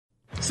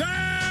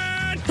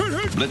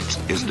Blitz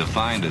is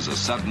defined as a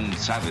sudden,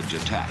 savage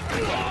attack.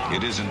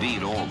 It is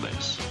indeed all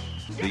this.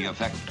 The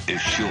effect is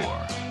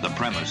sure. The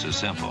premise is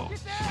simple.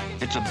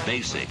 It's a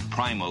basic,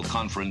 primal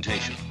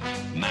confrontation,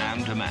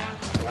 man to man.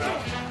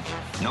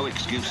 No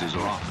excuses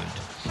are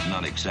offered,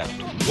 none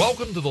accepted.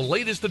 Welcome to the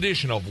latest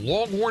edition of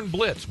Longhorn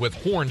Blitz with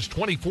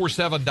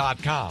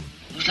Horns247.com.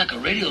 Looks like a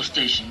radio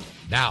station.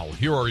 Now,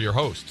 here are your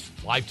hosts.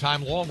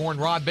 Lifetime Longhorn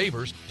Rod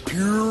Babers.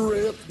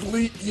 Pure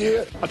athlete,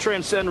 yeah. I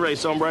transcend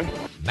race, hombre.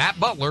 Matt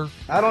Butler.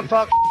 I don't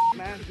talk,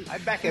 man. I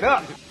back it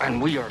up.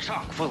 And we are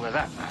chock full of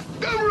that, man.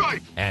 Damn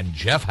right. And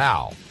Jeff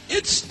Howe.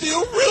 It's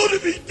still real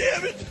to me,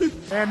 damn it.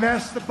 And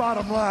that's the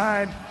bottom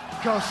line,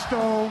 because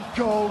Stone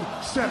Cold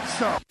said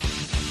so.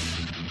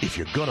 If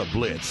you're gonna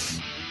blitz,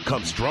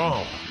 come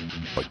strong,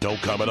 but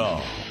don't come at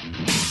all.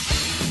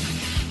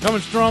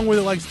 Coming strong with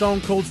it like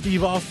Stone Cold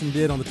Steve Austin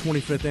did on the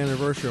 25th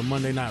anniversary of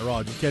Monday Night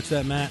Raw. Did you catch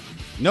that, Matt?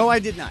 No, I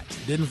did not.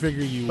 Didn't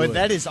figure you would. But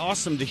that is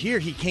awesome to hear.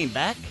 He came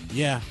back?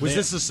 Yeah. Was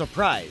this a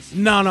surprise?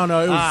 No.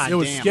 It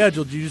was damn.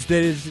 scheduled. You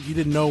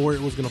didn't know where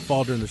it was going to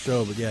fall during the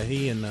show. But yeah,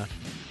 he and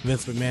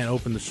Vince McMahon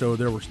opened the show.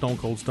 There were Stone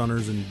Cold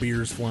Stunners and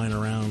beers flying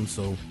around.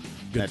 So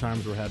good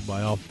times were had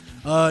by all.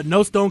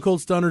 No Stone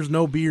Cold Stunners,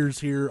 no beers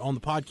here on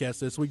the podcast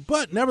this week.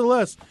 But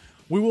nevertheless,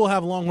 we will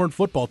have Longhorn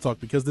football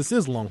talk because this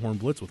is Longhorn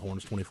Blitz with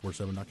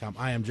Horns247.com.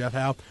 I am Jeff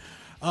Howe.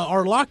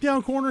 Our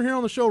lockdown corner here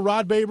on the show,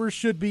 Rod Babers,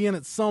 should be in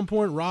at some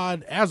point.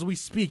 Rod, as we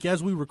speak,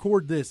 as we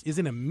record this, is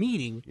in a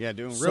meeting. Yeah,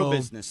 doing real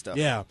business stuff.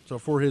 Yeah, so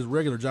for his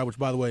regular job, which,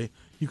 by the way,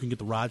 you can get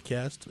the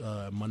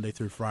Rodcast Monday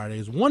through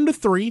Fridays, 1 to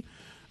 3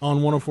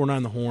 on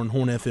 104.9 The Horn,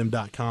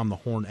 hornfm.com, the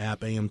Horn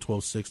app, AM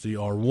 1260.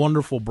 Our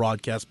wonderful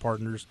broadcast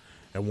partners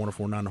at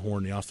 104.9 The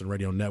Horn, the Austin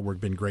Radio Network,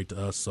 been great to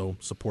us, so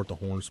support the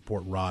Horn,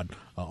 support Rod,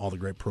 all the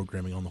great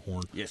programming on the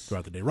Horn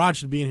throughout the day. Rod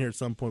should be in here at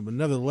some point, but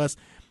nevertheless,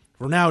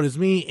 for now it is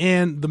me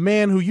and the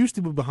man who used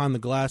to be behind the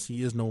glass.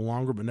 He is no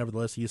longer, but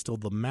nevertheless, he is still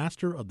the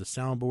master of the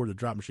soundboard, the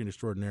drop machine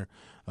extraordinaire,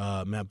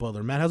 Matt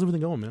Butler. Matt, how's everything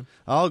going, man?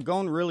 Oh,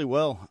 going really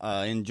well.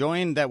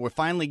 Enjoying that we're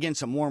finally getting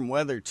some warm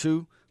weather,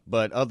 too.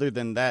 But other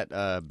than that,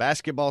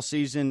 basketball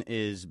season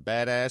is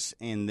badass.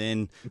 And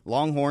then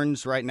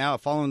Longhorns right now,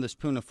 following this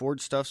Poona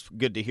Ford stuff,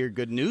 good to hear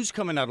good news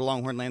coming out of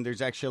Longhorn land.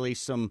 There's actually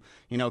some,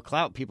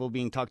 clout people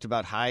being talked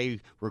about, high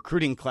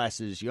recruiting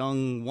classes,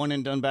 young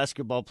one-and-done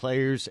basketball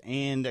players,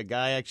 and a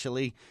guy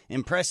actually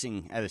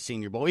impressing at a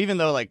Senior Bowl. Even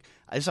though, this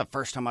is the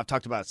first time I've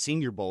talked about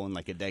Senior Bowl in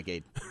a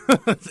decade.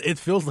 It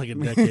feels like a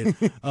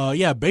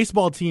decade.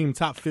 Baseball team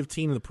top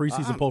 15 in the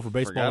preseason poll for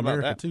Baseball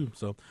America, too.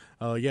 So,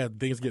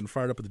 things getting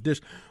fired up at the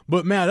dish.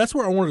 But, Matt, that's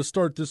where I wanted to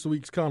start this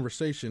week's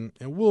conversation.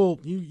 And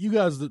you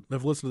guys that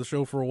have listened to the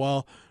show for a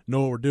while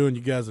know what we're doing.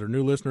 You guys that are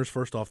new listeners,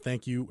 first off,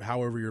 thank you.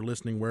 However you're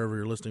listening, wherever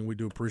you're listening, we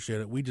do appreciate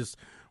it. We don't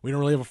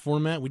really have a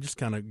format. We just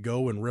kind of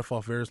go and riff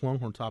off various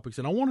Longhorn topics.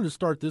 And I wanted to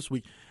start this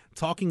week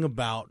talking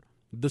about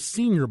the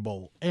Senior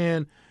Bowl.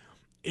 And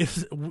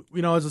as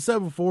I said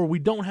before, we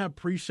don't have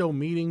pre-show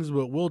meetings,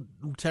 but we'll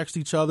text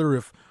each other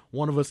if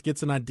one of us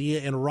gets an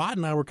idea. And Rod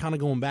and I were kind of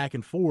going back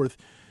and forth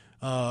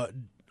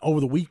over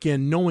the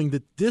weekend, knowing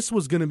that this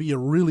was going to be a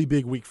really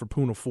big week for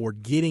Poona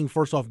Ford. Getting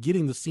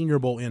the Senior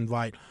Bowl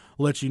invite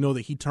lets you know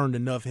that he turned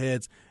enough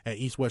heads at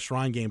East-West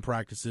Shrine game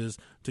practices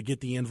to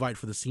get the invite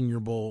for the Senior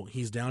Bowl.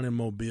 He's down in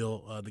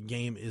Mobile. The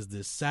game is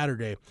this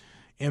Saturday.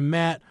 And,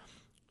 Matt,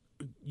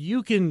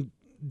 you can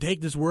take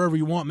this wherever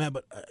you want, Matt,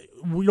 but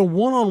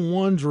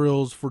one-on-one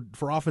drills for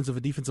offensive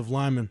and defensive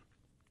linemen,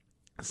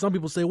 some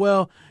people say,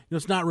 well,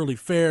 it's not really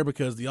fair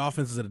because the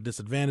offense is at a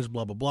disadvantage,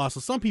 blah, blah, blah.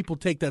 So some people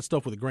take that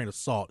stuff with a grain of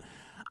salt.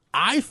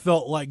 I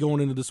felt like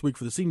going into this week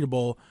for the Senior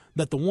Bowl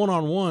that the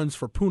one-on-ones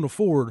for Poona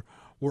Ford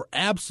were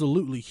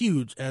absolutely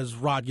huge as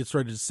Rod gets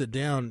ready to sit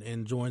down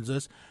and joins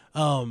us.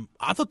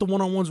 I thought the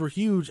one-on-ones were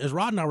huge as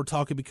Rod and I were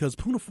talking because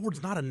Poona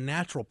Ford's not a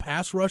natural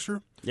pass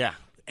rusher. Yeah.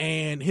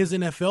 And his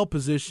NFL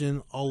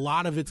position, a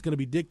lot of it's going to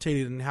be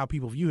dictated in how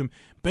people view him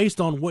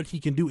based on what he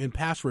can do in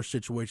pass rush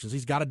situations.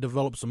 He's got to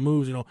develop some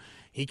moves.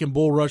 He can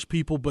bull rush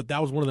people, but that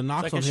was one of the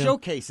knocks on him. It's like a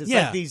showcase. It's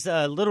like these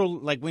little,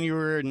 like when you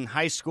were in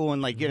high school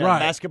and you had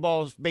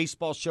basketball,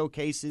 baseball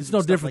showcases. It's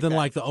no different than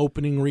the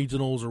opening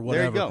regionals or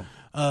whatever. There you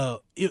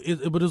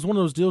go. But it's one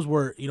of those deals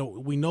where,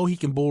 we know he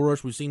can bull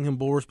rush. We've seen him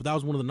bull rush, but that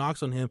was one of the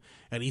knocks on him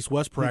at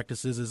East-West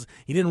practices is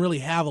he didn't really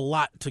have a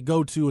lot to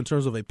go to in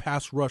terms of a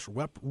pass rush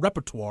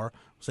repertoire.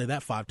 Say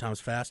that 5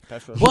 times fast.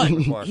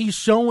 But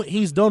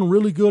he's done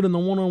really good in the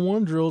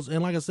one-on-one drills.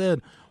 And like I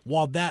said,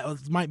 while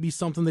that might be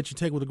something that you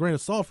take with a grain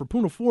of salt for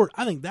Poona Ford,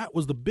 I think that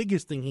was the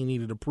biggest thing he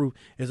needed to prove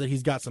is that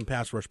he's got some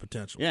pass rush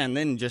potential. Yeah, and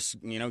then just,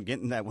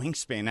 getting that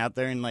wingspan out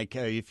there. And,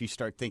 if you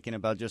start thinking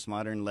about just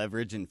modern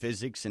leverage and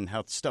physics and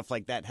how stuff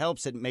like that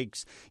helps, it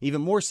makes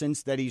even more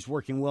sense that he's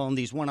working well in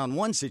these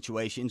one-on-one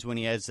situations when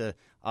he has a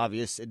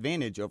obvious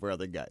advantage over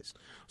other guys.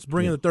 Let's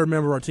bring in the third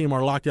member of our team, our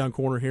lockdown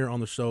corner here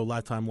on the show,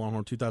 lifetime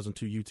Longhorn,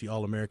 2002 UT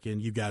All-American.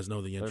 You guys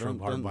know the intro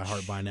by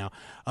heart by now.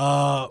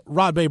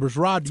 Rod Babers.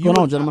 Rod, what's going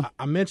on, gentlemen?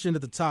 I mentioned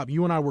at the top,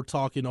 you and I were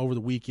talking over the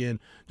weekend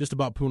just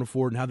about Poona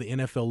Ford and how the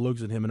NFL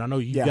looks at him, and I know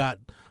you got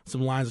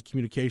some lines of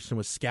communication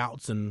with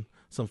scouts and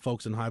some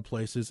folks in high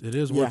places. It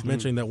is worth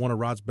mentioning that one of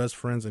Rod's best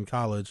friends in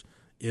college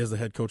is the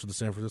head coach of the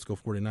San Francisco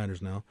 49ers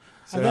now.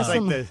 So it's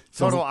like the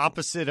total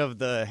opposite of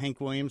the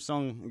Hank Williams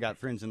song, got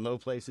friends in low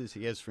places.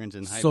 He has friends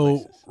in high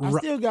places. I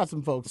still got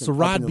some folks. So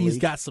Rod B's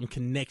got some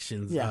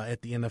connections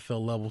at the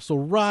NFL level. So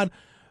Rod,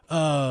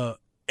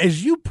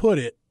 as you put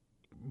it,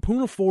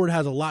 Poona Ford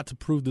has a lot to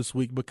prove this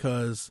week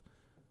because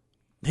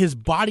his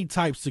body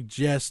type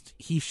suggests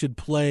he should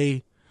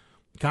play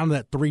kind of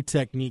that 3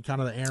 technique,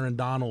 kind of the Aaron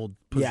Donald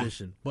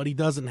position. But he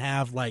doesn't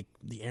have like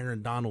the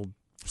Aaron Donald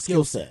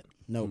skill set.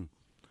 No.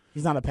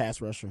 He's not a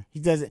pass rusher.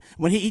 He doesn't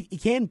when he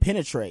can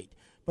penetrate,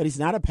 but he's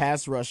not a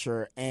pass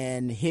rusher.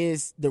 And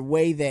the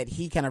way that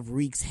he kind of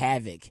wreaks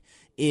havoc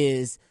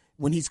is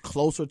when he's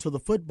closer to the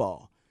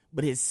football.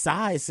 But his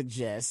size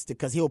suggests,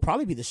 because he'll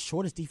probably be the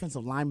shortest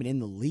defensive lineman in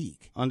the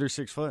league. Under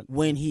 6 foot.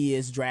 When he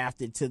is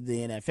drafted to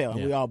the NFL.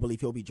 And we all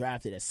believe he'll be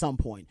drafted at some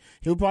point.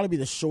 He'll probably be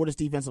the shortest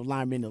defensive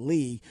lineman in the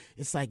league.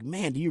 It's like,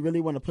 man, do you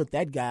really want to put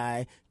that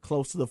guy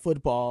close to the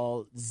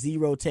football,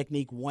 0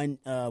 technique, one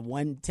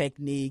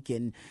technique?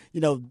 And,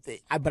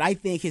 but I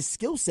think his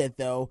skill set,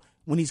 though,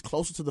 when he's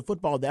closer to the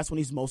football, that's when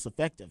he's most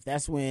effective.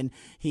 That's when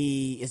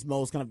he is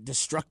most kind of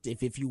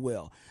destructive, if you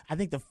will. I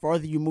think the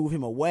further you move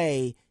him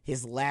away,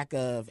 his lack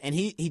of – and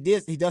he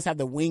does have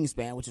the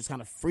wingspan, which is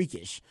kind of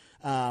freakish.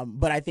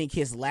 But I think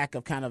his lack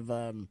of kind of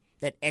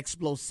that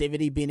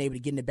explosivity, being able to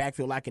get in the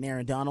backfield like an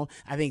Aaron Donald,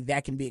 I think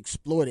that can be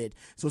exploited.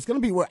 So it's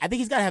going to be where – I think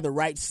he's got to have the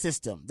right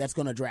system that's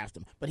going to draft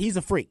him. But he's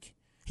a freak.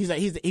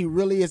 He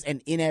really is an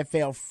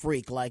NFL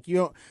freak. Like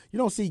you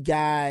don't see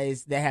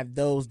guys that have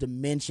those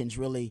dimensions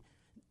really –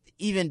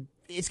 even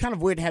it's kind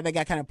of weird to have that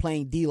guy kind of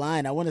playing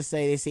D-line. I want to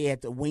say they say he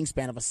had the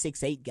wingspan of a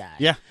 6'8" guy.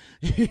 Yeah.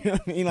 You know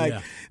what I mean?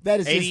 Like,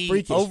 that is just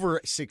freakish. Over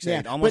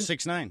 6'8", almost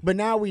 6'9". But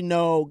now we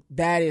know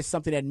that is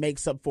something that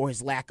makes up for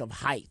his lack of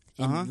height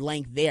and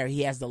length there.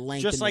 He has the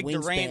length just and the wingspan.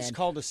 Just like Durant's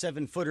called a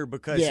 7-footer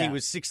because he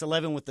was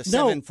 6'11" with the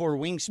 7'4"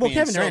 wingspan. Well,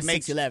 Kevin Durant's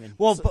 6'11".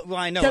 Well,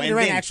 I know. Kevin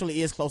Durant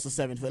actually is close to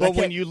 7 foot. But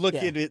when you look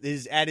at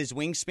it at his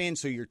wingspan,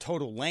 so your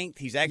total length,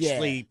 he's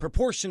actually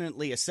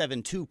proportionately a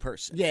 7'2"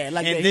 person. Yeah,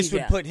 and this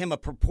would put him a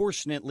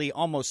proportionately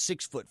almost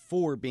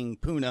 6'4" being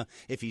Poona.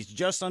 If he's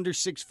just under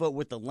 6 foot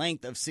with the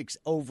length of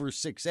over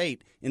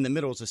 6'8", in the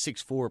middle is a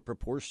 6'4"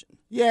 proportion.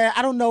 Yeah,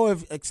 I don't know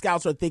if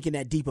scouts are thinking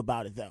that deep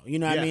about it, though. You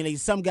know what I mean? Like,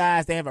 some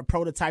guys, they have a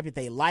prototype that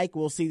they like.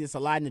 We'll see this a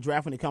lot in the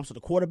draft when it comes to the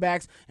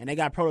quarterbacks, and they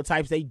got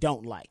prototypes they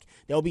don't like.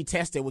 They'll be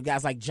tested with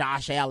guys like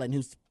Josh Allen,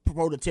 who's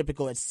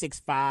prototypical at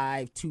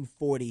 6'5",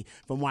 240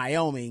 from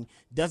Wyoming,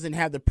 doesn't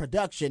have the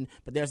production,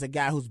 but there's a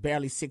guy who's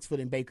barely 6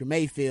 foot in Baker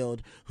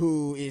Mayfield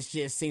who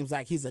seems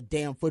like he's a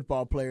damn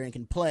football player and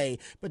can play,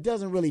 but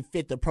doesn't really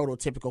fit the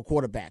prototypical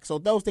quarterback. So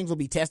those things will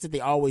be tested.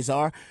 They always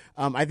are.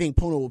 I think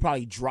Poona will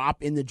probably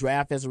drop in the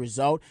draft as a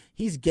result.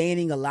 He's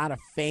gaining a lot of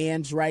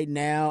fans right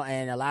now,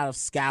 and a lot of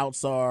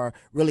scouts are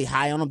really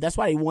high on him. That's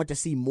why they want to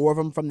see more of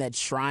him from those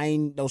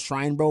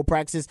Shrine Bowl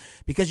practices,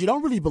 because you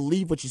don't really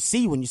believe what you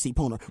see when you see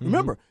Poona.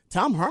 Remember,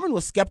 Tom Herman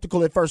was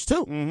skeptical at first,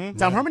 too.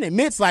 Tom Herman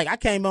admits, like, I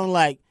came on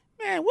like,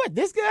 man, what,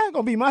 this guy going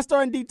to be my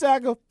starting D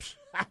tackle?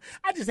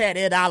 I just had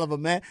Ed Oliver,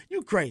 man.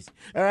 You crazy.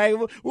 All right,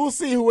 we'll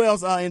see who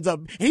else ends up.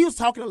 And he was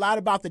talking a lot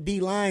about the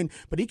D-line,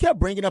 but he kept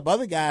bringing up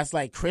other guys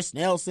like Chris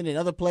Nelson and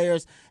other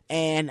players,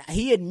 and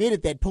he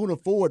admitted that Poona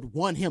Ford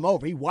won him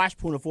over. He watched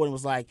Poona Ford and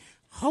was like,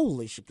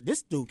 holy shit,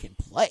 this dude can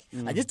play.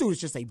 Like, this dude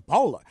is just a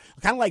bowler.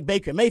 Kind of like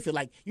Baker Mayfield.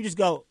 Like, you just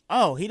go,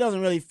 oh, he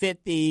doesn't really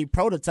fit the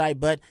prototype,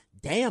 but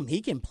damn,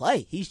 he can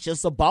play. He's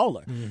just a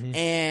baller.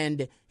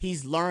 And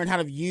he's learned how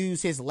to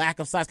use his lack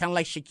of size, kind of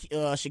like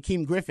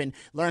Shaquem Griffin,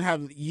 learned how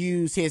to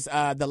use his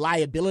the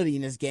liability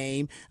in his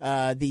game,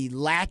 the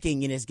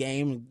lacking in his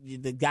game,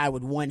 the guy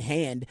with one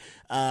hand,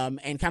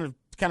 and kind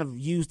of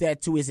use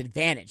that to his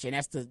advantage. And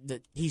that's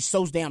he's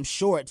so damn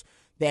short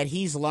that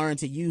he's learned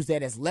to use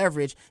that as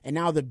leverage, and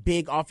now the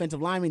big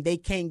offensive linemen, they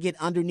can't get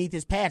underneath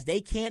his pads. They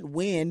can't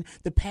win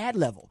the pad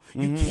level.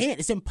 You can't.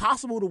 It's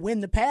impossible to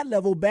win the pad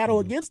level battle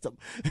against them.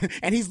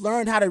 And he's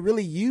learned how to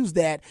really use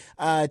that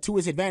to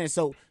his advantage.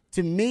 So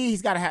to me, he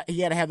got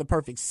to have the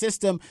perfect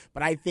system.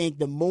 But I think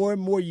the more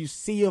and more you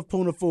see of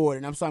Poona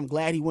Ford, and I'm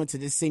glad he went to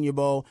this Senior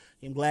Bowl.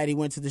 I'm glad he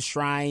went to the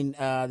Shrine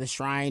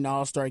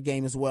All-Star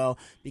game as well,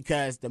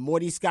 because the more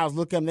these scouts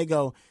look at him, they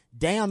go,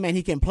 damn, man,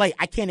 he can play.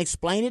 I can't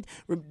explain it.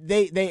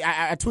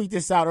 I tweeted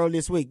this out earlier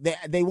this week.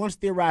 They once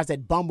theorized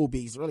that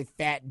bumblebees, really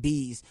fat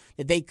bees,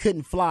 that they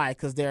couldn't fly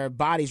because their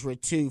bodies were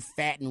too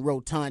fat and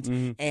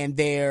rotund, and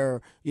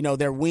their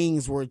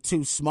wings were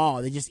too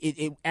small. They just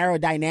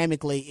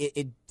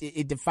aerodynamically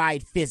it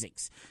defied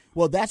physics.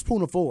 Well, that's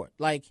Poona Ford.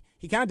 Like,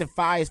 he kind of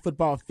defies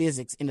football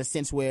physics in the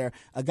sense where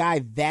a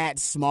guy that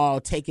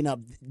small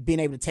being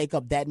able to take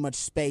up that much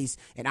space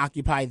and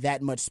occupy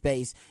that much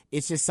space,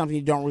 it's just something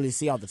you don't really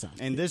see all the time.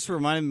 And this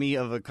reminded me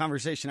of a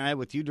conversation I had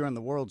with you during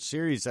the World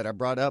Series that I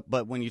brought up.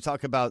 But when you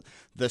talk about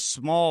the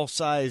small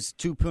size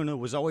to Poona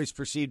was always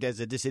perceived as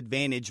a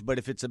disadvantage, but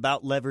if it's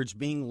about leverage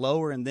being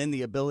lower and then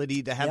the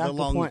ability to have the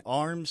long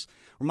arms,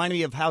 reminded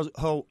me of how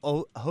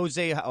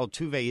Jose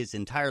Altuve his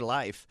entire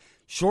life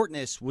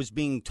shortness was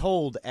being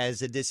told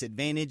as a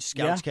disadvantage.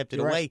 Scouts kept it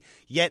away. Right.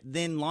 Yet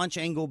then launch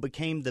angle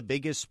became the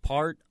biggest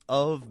part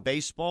of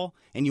baseball,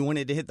 and you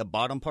wanted to hit the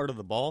bottom part of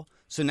the ball.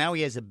 So now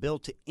he has a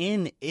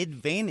built-in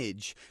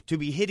advantage to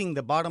be hitting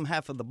the bottom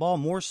half of the ball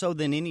more so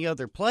than any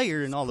other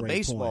player in all of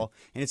baseball. Point.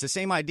 And it's the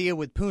same idea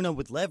with Puna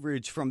with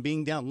leverage from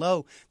being down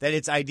low, that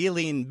it's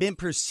ideally and been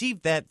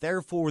perceived that,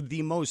 therefore,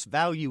 the most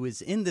value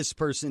is in this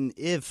person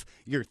if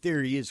your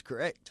theory is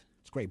correct.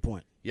 It's a great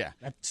point. Yeah,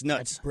 that's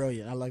nuts. That's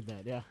brilliant. I like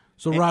that, yeah.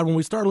 So, Rod, when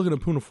we start looking at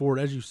Puna Ford,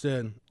 as you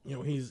said,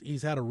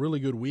 he's had a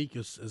really good week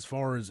as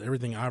far as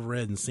everything I've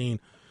read and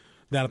seen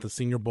down at the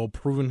Senior Bowl,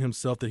 proving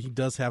himself that he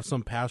does have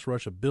some pass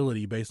rush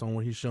ability based on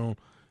what he's shown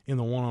in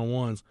the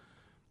one-on-ones.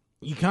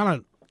 You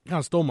kind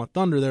of stole my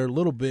thunder there a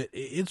little bit.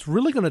 It's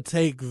really going to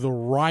take the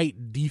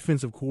right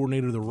defensive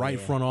coordinator, the right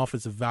front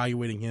office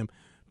evaluating him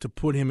to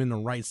put him in the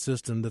right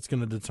system that's going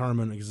to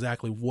determine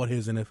exactly what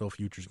his NFL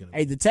future is going to be.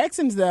 Hey, the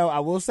Texans, though, I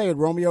will say with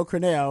Romeo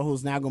Crennel,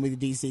 who's now going to be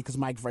the DC because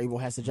Mike Vrabel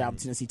has the job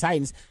with Tennessee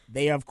Titans,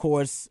 they, of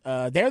course,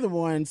 they're the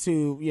ones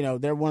who,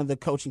 they're one of the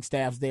coaching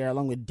staffs there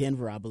along with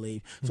Denver, I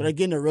believe. So they're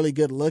getting a really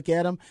good look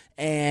at him.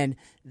 And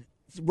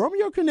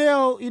Romeo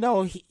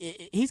Crennel,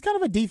 he's kind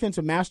of a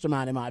defensive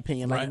mastermind in my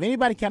opinion. Like if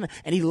anybody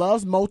and he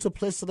loves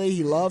multiplicity,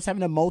 he loves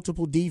having a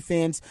multiple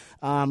defense.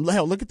 Hell,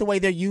 look at the way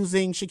they're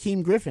using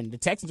Shaquem Griffin. The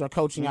Texans are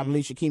coaching, I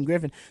believe, Shaquem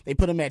Griffin. They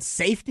put him at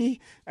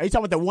safety. Are you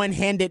talking about the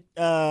one-handed,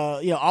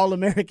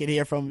 All-American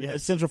here from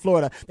Central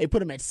Florida? They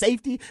put him at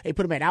safety. They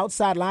put him at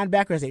outside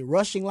linebacker as a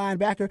rushing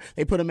linebacker.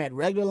 They put him at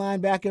regular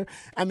linebacker.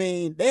 I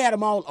mean, they had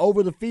him all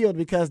over the field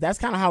because that's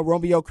kind of how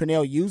Romeo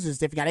Crennel uses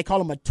different guys. They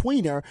call him a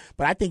tweener,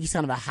 but I think he's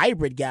kind of a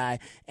hybrid guy.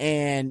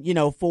 And,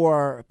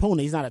 for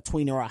Puna, he's not a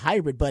tweener or a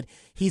hybrid, but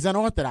he's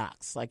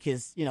unorthodox. Like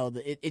his,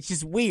 it's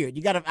just weird.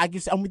 You got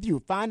to, I'm with you,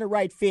 find the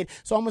right fit.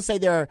 So I'm going to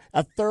say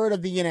a third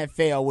of the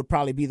NFL would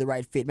probably be the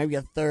right fit. Maybe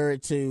a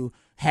third to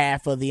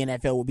half of the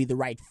NFL would be the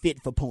right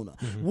fit for Puna,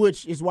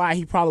 which is why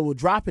he probably will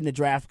drop in the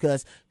draft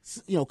because,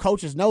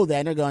 coaches know that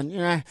and they're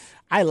going,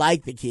 I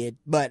like the kid,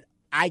 but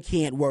I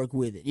can't work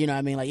with it. You know what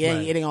I mean? Like, it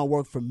ain't going to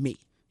work for me.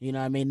 You know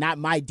what I mean? Not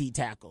my D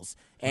tackles.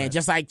 And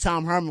just like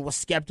Tom Herman was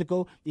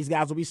skeptical, these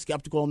guys will be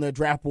skeptical on their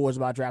draft boards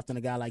about drafting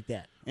a guy like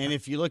that. And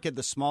if you look at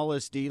the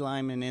smallest D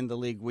lineman in the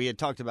league, we had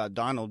talked about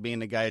Donald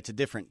being a guy. It's a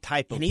different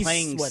type of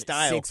playing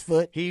style. 6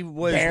 foot. He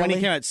was barely? When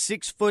he came out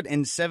 6 foot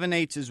and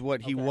 7/8 is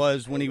what he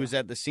was when he was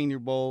at the Senior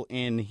Bowl,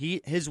 and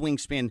his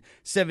wingspan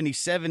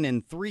 77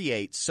 and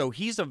 3/8. So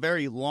he's a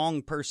very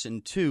long person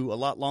too, a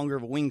lot longer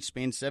of a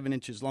wingspan, 7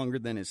 inches longer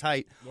than his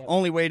height.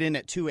 Only weighed in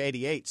at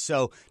 288.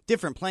 So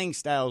different playing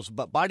styles,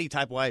 but body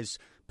type wise,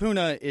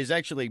 Puna is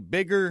actually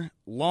bigger,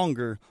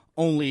 longer,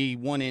 only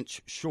 1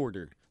 inch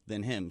shorter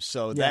than him.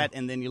 So that,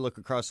 and then you look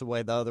across the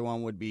way, the other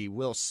one would be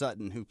Will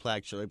Sutton, who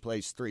actually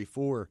plays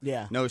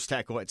 3-4, nose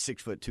tackle at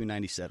 6 foot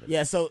 297.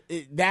 Yeah, so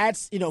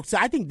that's, so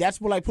I think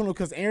that's more like Puna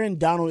because Aaron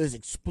Donald is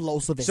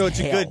explosive as So it's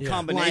hell. a good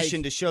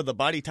combination to show the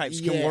body types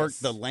can work,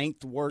 the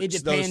length works, it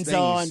depends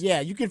those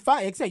things. you can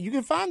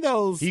find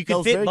those. You can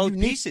those fit very both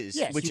unique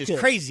pieces, which is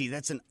crazy.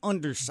 That's an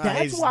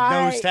undersized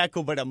nose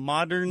tackle, but a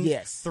modern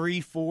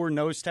 3-4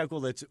 nose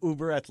tackle that's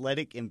uber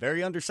athletic and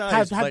very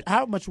undersized.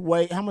 How much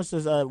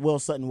does Will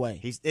Sutton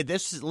weigh?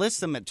 This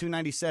lists him at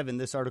 297.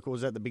 This article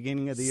was at the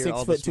beginning of the year.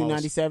 6 foot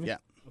 297. Yeah.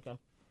 Okay.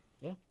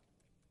 Yeah.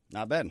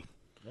 Not bad.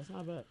 That's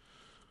not bad.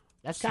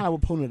 That's kind of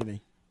what Puna to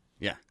me.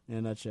 Yeah. In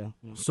a nutshell.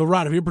 Yeah. So,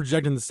 Rod, if you're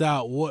projecting this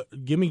out,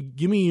 give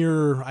me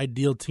your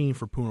ideal team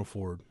for Puna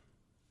Ford.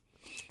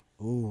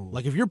 Ooh.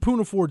 Like if you're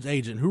Puna Ford's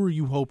agent, who are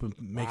you hoping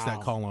makes that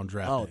call on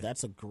draft day? Oh,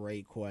 that's a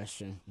great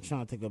question. I'm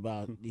trying to think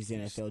about these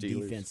NFL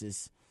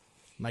defenses.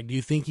 Like, do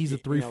you think he's a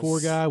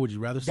 3-4 guy? Would you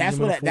rather see him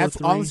in a 4-3?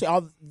 That's honestly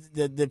all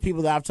the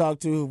people that I've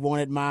talked to who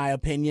wanted my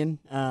opinion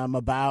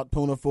about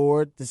Puna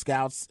Ford. The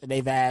scouts,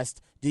 they've asked,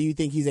 do you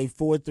think he's a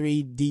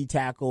 4-3 D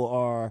tackle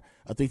or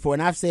a 3-4?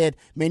 And I've said,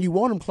 man, you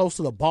want him close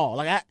to the ball.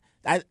 Like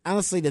I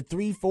honestly, the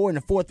 3-4 and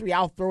the 4-3,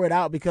 I'll throw it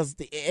out because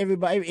every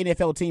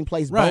NFL team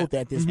plays both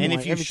at this point. And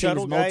if you every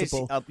shuttle team is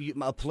guys,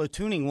 a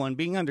platooning one,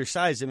 being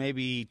undersized, it may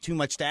be too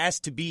much to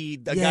ask to be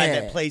the guy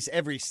that plays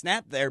every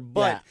snap there.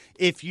 But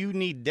if you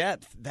need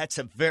depth, that's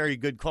a very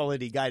good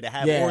quality guy to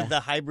have, or the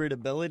hybrid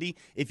ability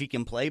if you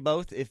can play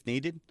both if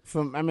needed.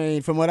 From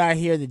what I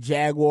hear, the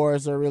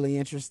Jaguars are really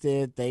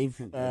interested. They've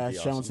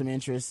shown some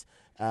interest.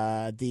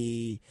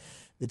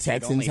 The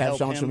Texans have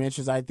shown some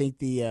interest. I think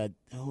the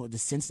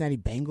Cincinnati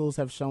Bengals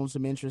have shown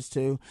some interest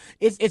too.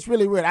 It's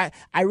really weird.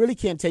 I really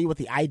can't tell you what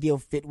the ideal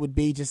fit would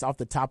be just off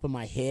the top of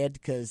my head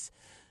because,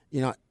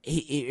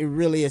 it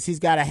really is. He's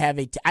got to have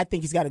I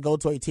think he's got to go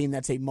to a team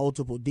that's a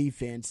multiple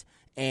defense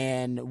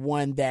and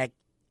one that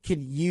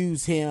can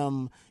use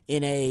him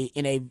in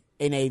a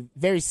in a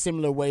very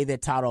similar way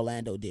that Todd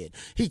Orlando did.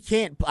 I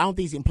don't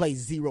think he can play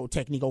zero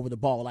technique over the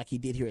ball like he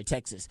did here at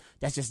Texas.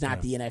 That's just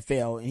not the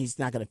NFL, and he's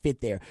not going to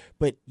fit there.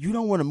 But you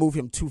don't want to move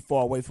him too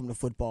far away from the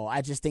football.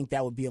 I just think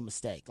that would be a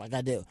mistake. Like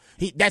I do.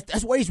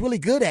 That's what he's really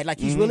good at. Like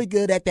he's really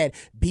good at that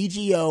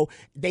BGO.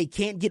 They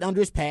can't get under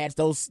his pads.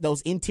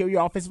 Those interior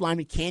offensive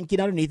linemen can't get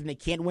underneath him. They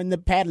can't win the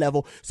pad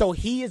level. So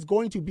he is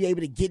going to be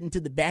able to get into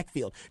the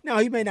backfield. Now,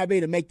 he may not be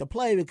able to make the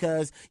play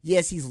because,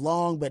 yes, he's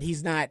long, but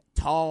he's not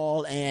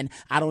tall, and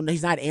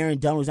he's not Aaron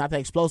Donald. He's not that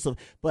explosive.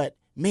 But,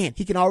 man,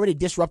 he can already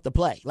disrupt the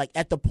play. Like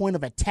at the point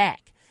of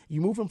attack. You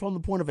move him from the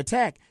point of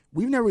attack.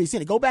 We've never really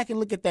seen it. Go back and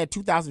look at that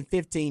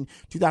 2015,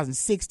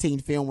 2016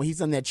 film when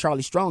he's on that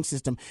Charlie Strong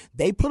system.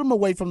 They put him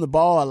away from the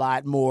ball a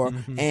lot more,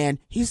 and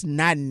he's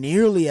not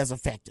nearly as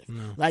effective.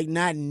 No. Like,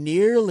 not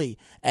nearly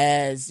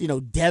as,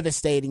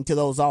 devastating to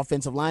those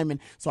offensive linemen.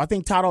 So I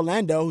think Todd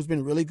Orlando, who's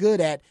been really good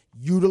at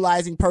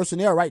utilizing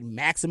personnel, right,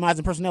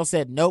 maximizing personnel,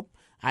 said, nope,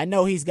 I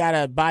know he's got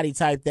a body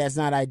type that's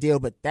not ideal,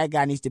 but that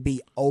guy needs to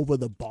be over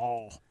the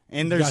ball.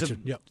 And there's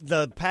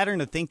the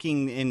pattern of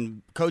thinking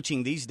in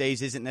coaching these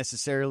days isn't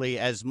necessarily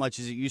as much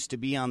as it used to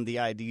be on the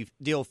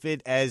ideal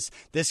fit as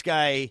this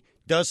guy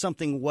does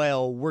something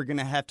well, we're going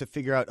to have to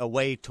figure out a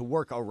way to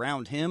work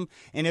around him.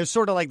 And it was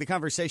sort of like the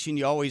conversation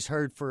you always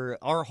heard for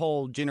our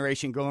whole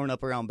generation growing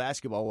up around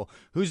basketball. Well,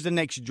 who's the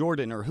next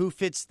Jordan, or who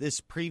fits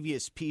this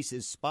previous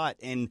piece's spot?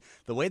 And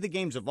the way the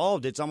game's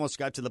evolved, it's almost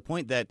got to the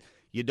point that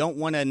you don't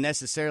want to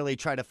necessarily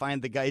try to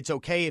find the guy. It's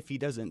okay if he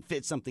doesn't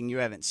fit something you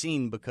haven't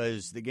seen,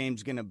 because the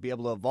game's going to be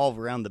able to evolve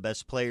around the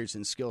best players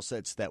and skill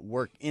sets that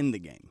work in the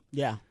game.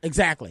 Yeah,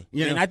 exactly.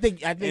 And I think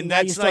and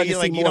that's like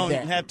you don't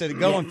have to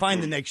go and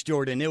find the next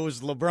Jordan. It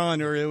was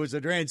LeBron or it was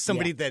Durant,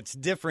 somebody that's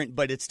different,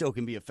 but it still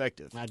can be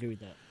effective. I agree with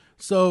that.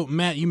 So,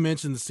 Matt, you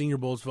mentioned the Senior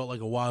Bowl. It's felt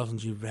like a while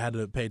since you've had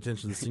to pay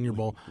attention to the Senior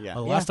Bowl. The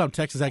last time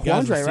Texas had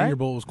guys in the Senior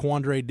Bowl was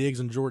Quandre Diggs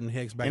and Jordan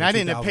Hicks back in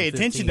 2015. And I didn't pay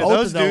attention to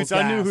those dudes.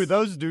 I knew who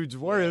those dudes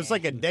were. It was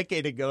like a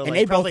decade ago. And like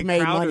they both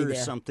made money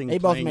there. They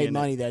both made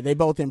money there. They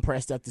both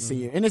impressed at the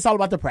senior. And it's all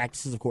about the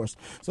practices, of course.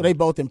 So they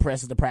both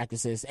impressed at the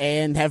practices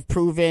and have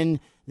proven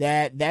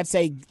that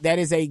that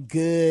is a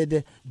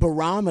good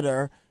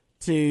barometer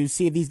to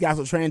see if these guys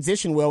will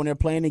transition well when they're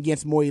playing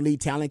against more elite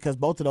talent, because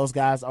both of those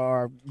guys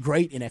are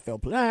great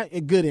NFL players.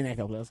 Good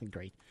NFL players.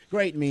 Great.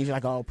 Great means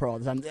like all pro.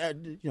 They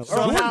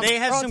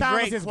have some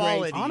great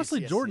qualities.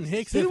 Honestly, Jordan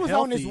Hicks, he was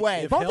on his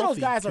way. Both of those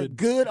guys are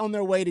good on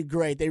their way to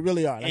great. They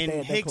really are.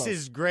 And Hicks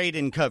is great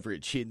in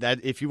coverage.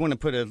 If you want to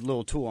put a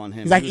little tool on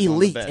him, he's like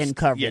elite in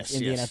coverage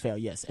in the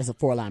NFL. Yes, as a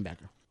 4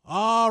 linebacker.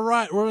 All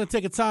right, we're going to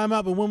take a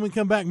timeout, but when we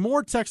come back,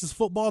 more Texas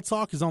football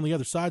talk is on the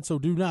other side, so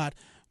do not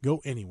go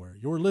anywhere.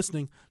 You're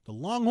listening to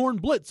Longhorn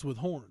Blitz with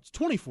Horns,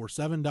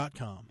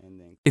 247.com.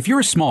 If you're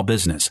a small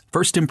business,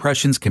 first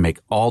impressions can make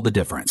all the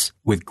difference.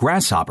 With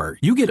Grasshopper,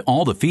 you get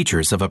all the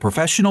features of a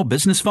professional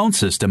business phone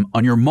system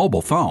on your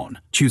mobile phone.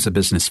 Choose a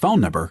business phone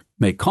number,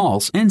 make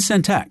calls, and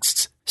send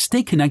texts.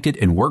 Stay connected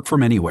and work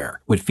from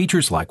anywhere with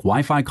features like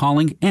Wi-Fi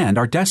calling and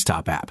our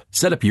desktop app.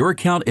 Set up your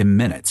account in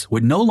minutes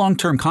with no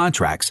long-term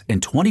contracts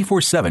and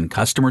 24/7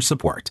 customer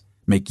support.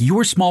 Make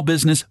your small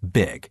business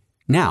big.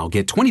 Now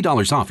get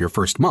 $20 off your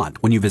first month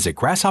when you visit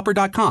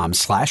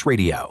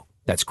grasshopper.com/radio.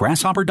 That's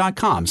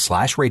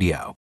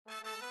grasshopper.com/radio.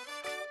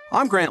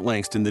 I'm Grant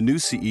Langston, the new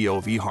CEO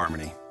of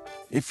eHarmony.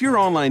 If you're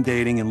online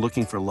dating and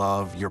looking for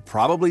love, you're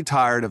probably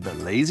tired of the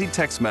lazy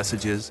text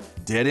messages,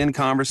 dead-end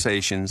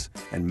conversations,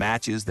 and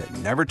matches that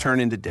never turn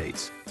into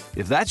dates.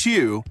 If that's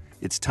you,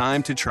 it's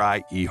time to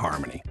try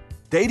eHarmony.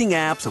 Dating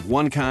apps of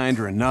one kind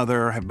or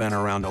another have been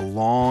around a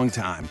long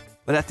time.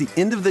 But at the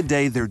end of the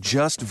day, they're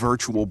just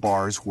virtual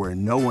bars where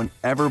no one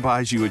ever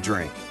buys you a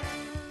drink.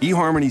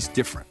 eHarmony's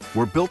different.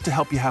 We're built to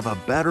help you have a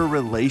better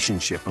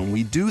relationship, and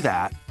we do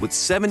that with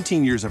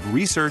 17 years of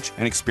research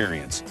and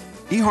experience.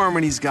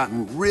 eHarmony's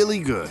gotten really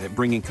good at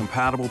bringing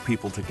compatible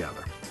people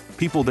together.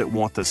 People that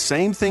want the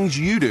same things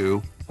you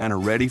do and are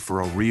ready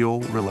for a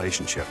real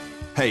relationship.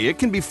 Hey, it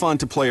can be fun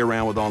to play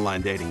around with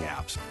online dating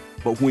apps.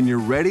 But when you're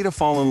ready to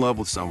fall in love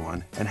with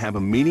someone and have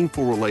a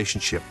meaningful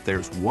relationship,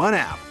 there's one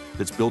app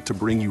that's built to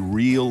bring you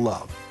real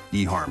love,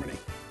 eHarmony.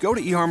 Go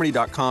to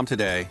eHarmony.com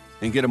today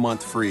and get a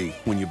month free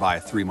when you buy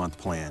a 3-month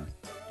plan.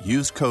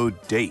 Use code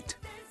DATE.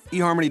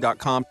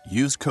 eHarmony.com,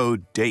 use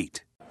code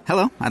DATE.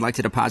 Hello, I'd like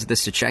to deposit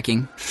this to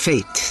checking.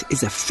 Fate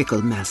is a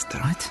fickle master.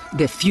 What?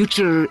 The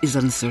future is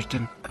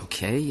uncertain.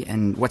 Okay,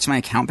 and what's my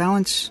account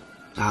balance?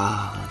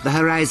 The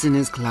horizon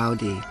is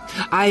cloudy.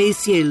 I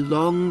see a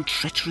long,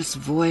 treacherous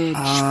voyage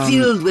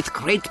filled with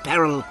great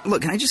peril.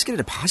 Look, can I just get a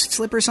deposit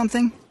slip or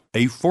something?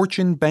 A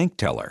fortune bank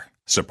teller.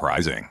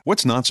 Surprising.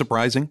 What's not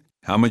surprising?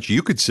 How much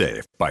you could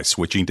save by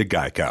switching to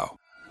Geico.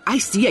 I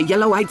see a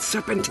yellow-eyed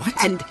serpent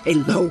and a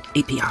low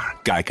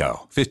APR.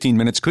 Geico. 15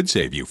 minutes could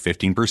save you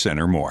 15%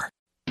 or more.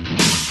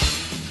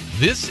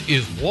 This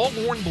is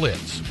Longhorn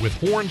Blitz with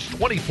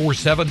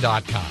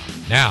horns247.com.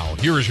 Now,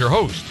 here is your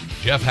host,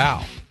 Jeff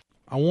Howe.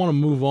 I want to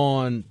move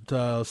on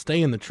to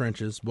stay in the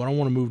trenches, but I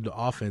want to move to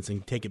offense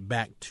and take it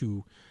back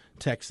to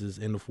Texas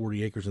and the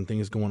 40 acres and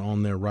things going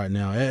on there right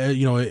now.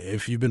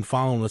 If you've been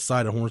following the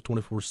site at Horns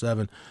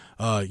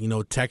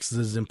 24/7, Texas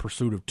is in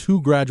pursuit of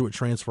 2 graduate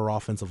transfer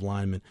offensive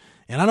linemen.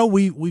 And I know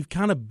we've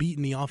kind of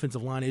beaten the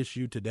offensive line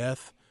issue to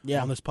death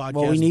on this podcast.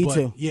 Well, we need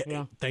to.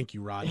 Yeah, thank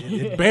you, Rod.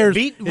 It bears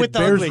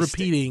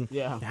repeating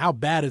stick. how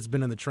bad it's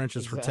been in the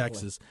trenches for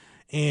Texas.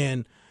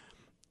 And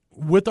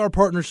with our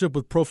partnership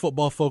with Pro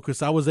Football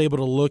Focus, I was able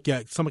to look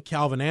at some of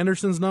Calvin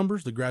Anderson's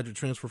numbers, the graduate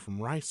transfer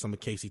from Rice, some of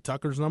Casey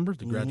Tucker's numbers,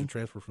 the graduate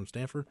transfer from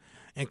Stanford,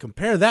 and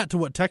compare that to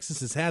what Texas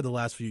has had the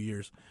last few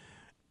years.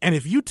 And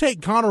if you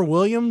take Connor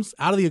Williams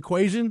out of the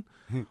equation,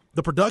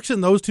 the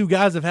production those 2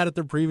 guys have had at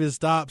their previous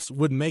stops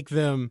would make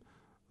them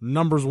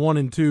numbers 1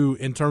 and 2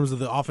 in terms of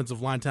the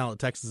offensive line talent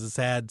Texas has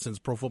had since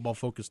Pro Football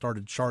Focus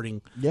started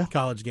charting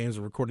college games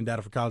and recording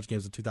data for college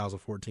games in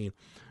 2014.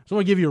 So I'm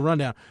going to give you a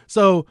rundown.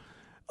 So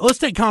let's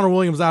take Connor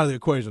Williams out of the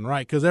equation,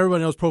 right? Because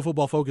everybody knows Pro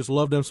Football Focus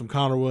loved them some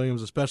Connor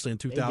Williams, especially in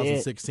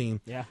 2016.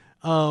 Yeah.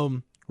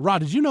 Rod,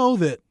 did you know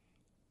that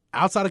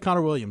outside of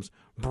Connor Williams,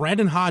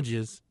 Brandon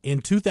Hodges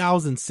in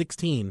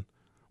 2016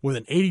 with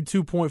an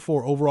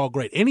 82.4 overall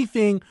grade,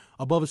 anything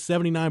above a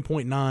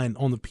 79.9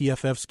 on the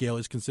PFF scale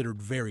is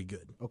considered very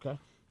good. Okay.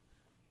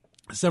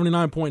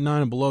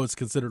 79.9 and below is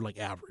considered like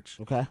average.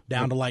 Okay.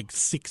 Down to like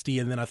 60,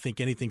 and then I think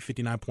anything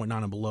 59.9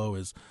 and below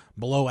is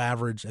below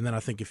average. And then I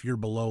think if you're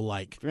below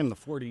like if you're in the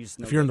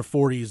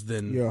 40s,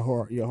 then you're a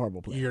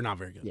horrible player. You're not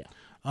very good.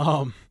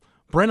 Yeah.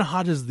 Brandon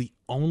Hodges is the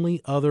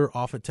only other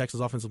Texas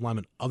offensive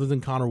lineman other than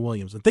Connor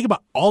Williams. And think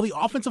about all the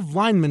offensive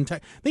linemen.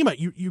 Think about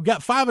you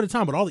got 5 at a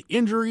time, but all the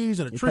injuries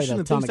and attrition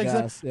and things like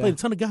that. Played a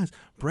ton of guys.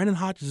 Brandon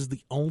Hodges is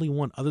the only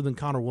one other than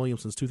Connor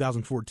Williams since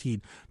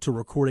 2014 to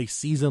record a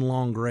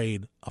season-long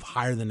grade of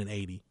higher than an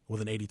 80 with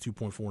an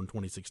 82.4 in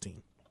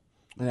 2016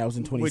 And that was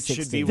in 2016.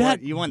 Which should be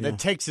what you want, the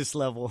Texas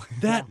level.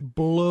 That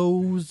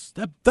blows.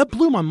 That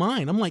blew my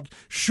mind. I'm like,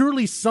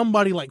 surely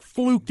somebody like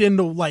fluked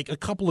into like a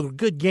couple of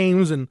good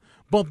games and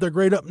bumped their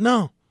grade up.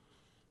 No.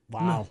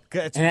 Wow.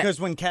 It's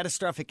because when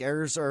catastrophic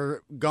errors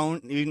are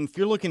going, even if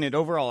you're looking at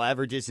overall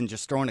averages and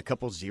just throwing a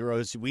couple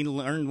zeros, we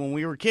learned when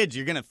we were kids,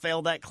 you're going to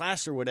fail that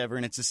class or whatever.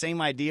 And it's the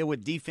same idea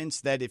with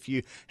defense, that if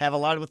you have a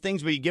lot of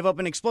things, but you give up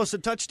an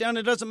explosive touchdown,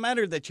 it doesn't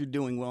matter that you're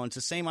doing well. And it's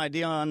the same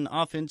idea on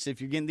offense.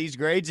 If you're getting these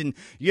grades and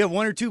you have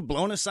 1 or 2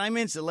 blown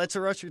assignments that lets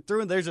a rusher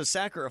through and there's a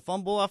sack or a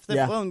fumble off the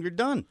phone, you're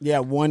done. Yeah,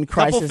 one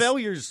crisis. Couple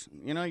failures,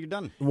 you're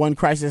done. One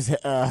crisis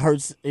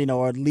hurts,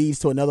 or leads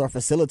to another or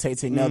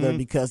facilitates another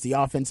because the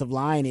offensive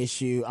line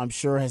issue, I'm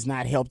sure, has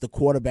not helped the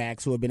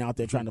quarterbacks who have been out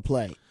there trying to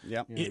play.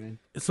 Yep.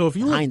 So if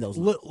you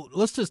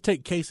let's just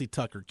take Casey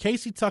Tucker.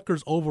 Casey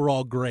Tucker's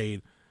overall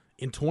grade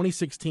in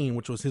 2016,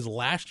 which was his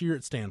last year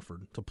at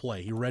Stanford to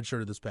play, he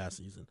redshirted this past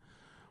season,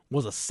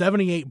 was a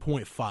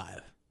 78.5.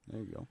 There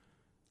you go.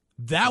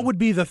 That would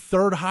be the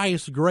 3rd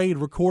highest grade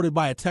recorded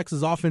by a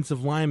Texas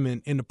offensive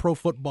lineman in the Pro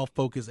Football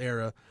Focus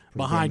era,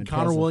 behind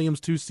Connor Williams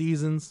 2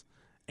 seasons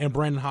and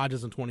Brandon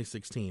Hodges in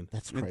 2016.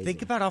 That's crazy.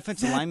 Think about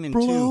offensive linemen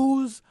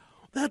blows. too.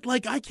 That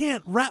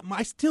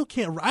I still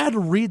can't. I had to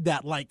read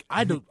that.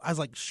 I was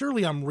like,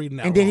 surely I'm reading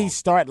that. And did he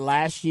start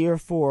last year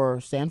for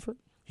Stanford?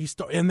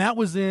 And that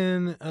was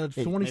in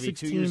 2016. Maybe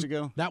 2 years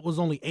ago. That was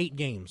only 8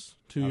 games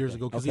 2 years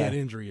ago because he had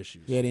injury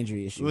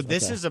issues. Well,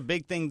 this is a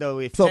big thing, though.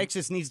 If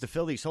Texas needs to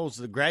fill these holes,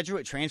 the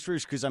graduate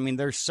transfers, because,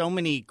 there's so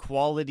many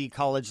quality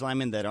college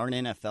linemen that aren't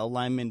NFL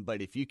linemen,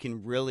 but if you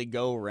can really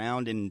go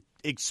around and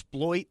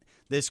exploit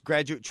this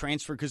graduate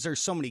transfer, because there's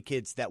so many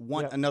kids that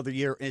want another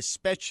year,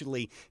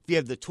 especially if you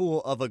have the tool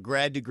of a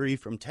grad degree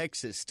from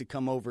Texas to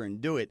come over and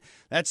do it.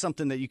 That's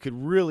something that you could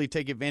really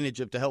take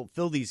advantage of to help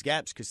fill these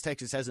gaps, because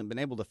Texas hasn't been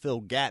able to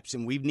fill gaps,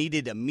 and we've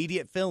needed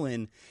immediate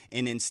fill-in,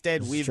 and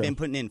instead we've been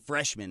putting in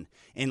freshmen.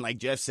 And like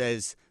Jeff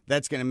says,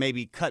 that's going to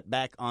maybe cut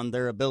back on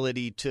their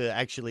ability to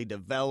actually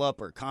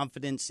develop or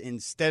confidence.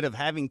 Instead of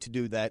having to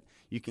do that,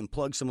 you can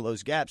plug some of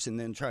those gaps and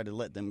then try to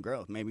let them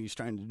grow. Maybe he's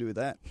trying to do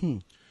that.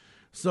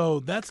 So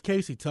that's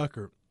Casey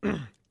Tucker.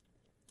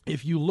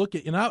 If you look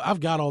at, and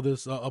I've got all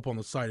this up on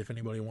the site if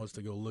anybody wants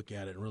to go look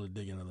at it and really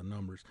dig into the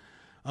numbers.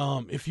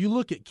 If you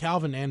look at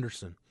Calvin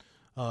Anderson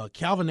in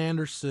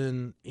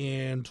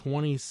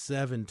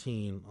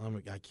 2017,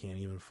 I can't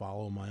even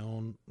follow my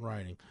own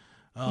writing.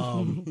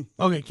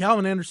 Okay,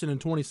 Calvin Anderson in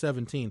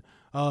 2017,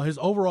 his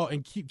overall,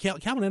 and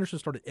Calvin Anderson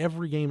started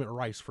every game at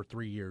Rice for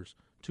 3 years.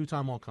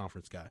 2-time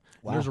all-conference guy.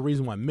 Wow. There's a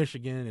reason why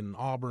Michigan and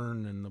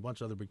Auburn and a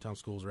bunch of other big-time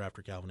schools are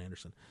after Calvin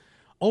Anderson.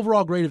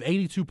 Overall grade of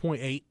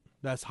 82.8.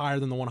 That's higher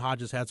than the one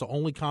Hodges had. So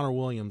only Connor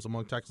Williams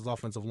among Texas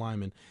offensive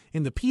linemen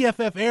in the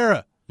PFF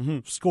era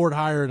scored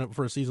higher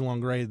for a season-long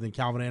grade than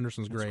Calvin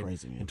Anderson's grade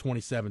in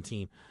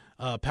 2017.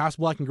 Pass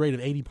blocking grade of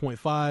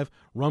 80.5,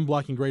 run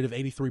blocking grade of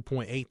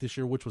 83.8 this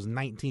year, which was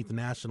 19th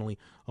nationally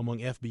among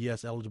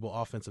FBS-eligible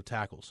offensive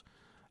tackles.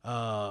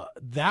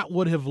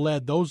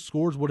 those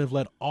scores would have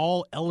led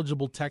all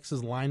eligible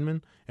Texas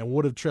linemen and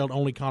would have trailed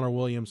only Connor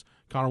Williams.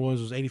 Connor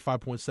Williams was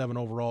 85.7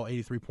 overall,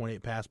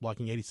 83.8 pass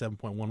blocking,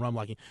 87.1 run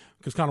blocking,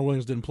 because Connor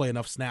Williams didn't play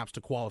enough snaps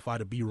to qualify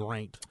to be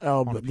ranked.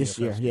 Oh, but this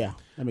year, yeah,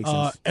 that makes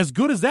sense. As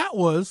good as that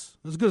was,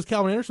 as good as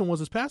Calvin Anderson was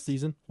this past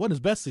season, wasn't his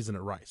best season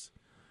at Rice.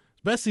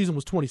 His best season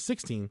was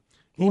 2016.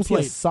 Was he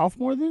a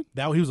sophomore then?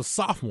 He was a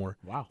sophomore.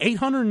 Wow.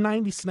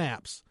 890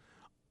 snaps.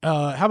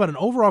 How about an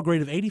overall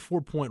grade of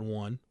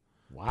 84.1?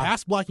 Wow.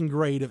 Pass blocking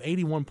grade of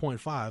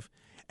 81.5,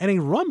 and a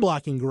run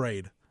blocking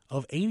grade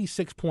of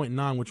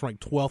 86.9, which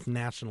ranked 12th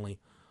nationally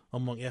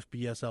among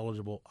FBS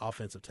eligible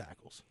offensive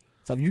tackles.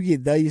 So if you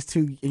get these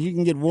two, if you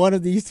can get one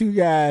of these two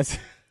guys,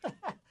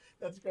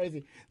 that's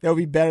crazy. They'll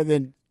be better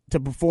than to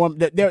perform.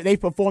 They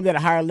performed at a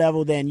higher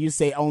level than you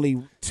say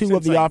only two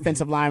of the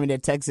offensive linemen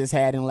that Texas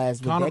had in the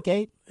last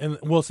decade. And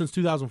since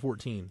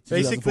 2014.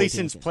 Basically,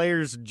 since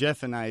players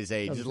Jeff and I's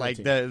age, like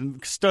the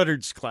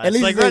Studdards class,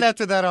 like right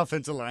after that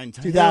offensive line,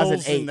 2008,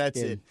 Hills, and that's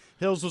it.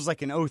 Hills was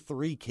like an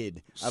 03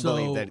 kid, I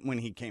believe, that when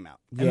he came out.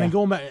 And then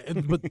going back,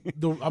 but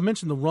I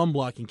mentioned the run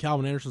blocking.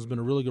 Calvin Anderson's been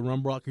a really good run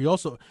blocker. He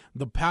also,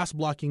 the pass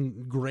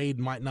blocking grade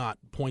might not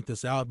point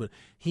this out, but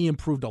he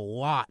improved a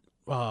lot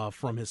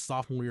from his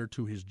sophomore year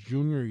to his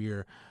junior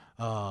year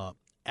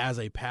as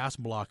a pass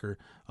blocker.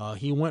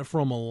 He went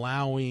from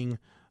allowing.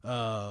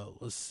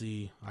 Let's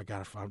see.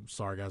 I'm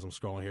sorry, guys. I'm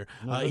scrolling here.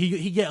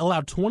 He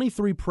allowed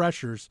 23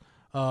 pressures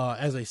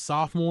as a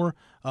sophomore.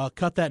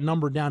 Cut that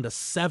number down to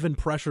 7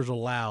 pressures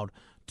allowed,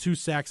 2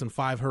 sacks and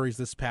 5 hurries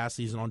this past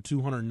season on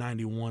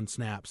 291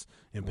 snaps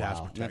in pass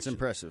protection. That's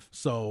impressive.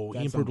 So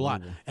he improved a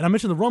lot. And I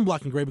mentioned the run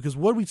blocking grade because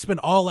what did we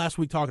spend all last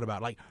week talking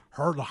about? Like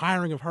the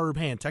hiring of Herb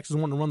Hand. Texas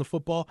wanting to run the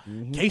football.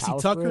 Mm-hmm.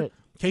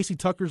 Casey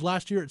Tucker's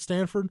last year at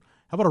Stanford.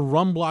 How about a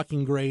run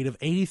blocking grade of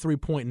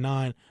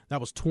 83.9? That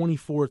was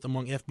 24th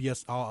among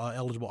FBS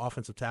eligible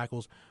offensive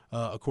tackles,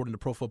 according to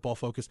Pro Football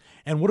Focus,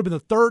 and would have been the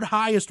 3rd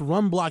highest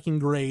run blocking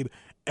grade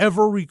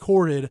ever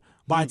recorded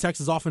by a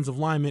Texas offensive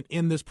lineman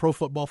in this Pro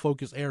Football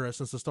Focus era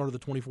since the start of the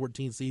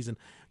 2014 season.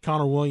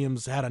 Connor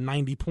Williams had a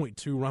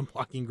 90.2 run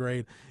blocking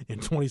grade in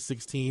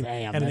 2016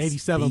 and an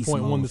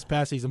 87.1 this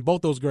past season.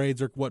 Both those grades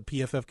are what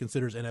PFF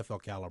considers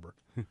NFL caliber.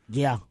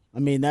 Yeah, I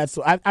mean I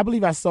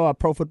believe I saw a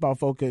Pro Football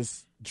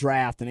Focus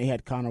draft, and they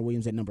had Connor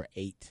Williams at number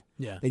 8.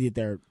 Yeah, they did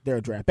their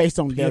draft based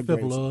on their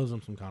grades. PFF loves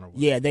them some Connor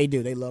Williams. Yeah, they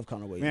do. They love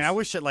Connor Williams. Man, I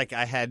wish that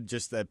I had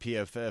just the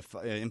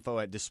PFF info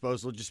at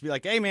disposal. Just be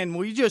like, hey man,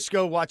 will you just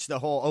go watch the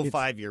whole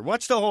 05 year?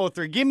 Watch the whole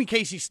 03. Give me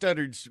Casey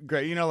Studdards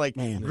grade.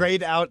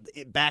 Grade out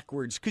it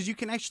backwards, because you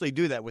can actually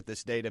do that with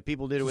this data.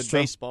 People did it with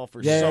baseball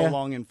for so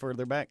long and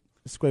further back.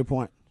 That's a great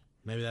point.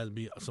 Maybe that would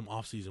be some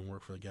off-season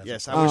work for the guys.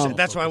 Yes, I wish.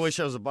 That's why I wish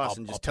I was a boss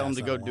and just tell them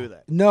to go do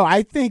that. No,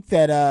 I think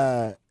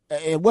that.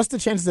 What's the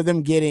chances of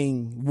them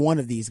getting one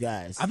of these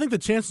guys? I think the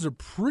chances are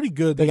pretty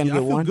good. I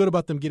feel good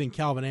about them getting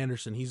Calvin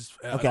Anderson. He's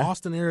an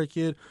Austin area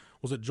kid.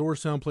 Was at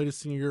Georgetown, played his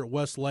senior year at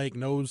Westlake.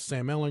 Knows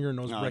Sam Ehlinger,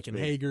 knows Brecken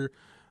Hager.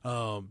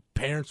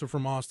 Parents are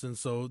from Austin,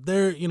 so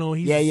there.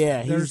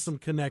 There's some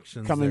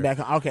connections coming there.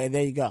 back. Okay,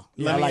 there you go.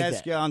 Let me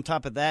ask you on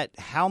top of that: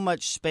 how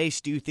much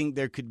space do you think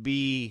there could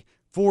be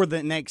for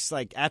the next,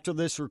 after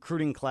this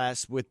recruiting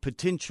class, with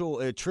potential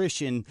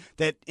attrition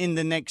that in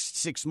the next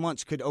 6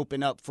 months could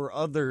open up for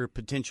other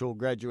potential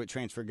graduate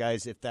transfer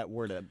guys if that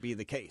were to be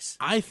the case?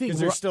 I think because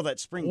there's still that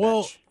spring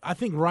batch. I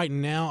think right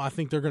now,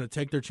 they're going to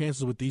take their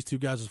chances with these two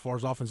guys as far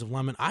as offensive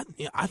linemen.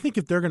 I think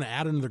if they're going to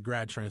add another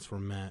grad transfer,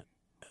 Matt,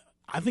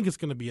 I think it's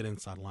going to be an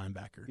inside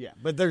linebacker. Yeah,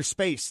 but there's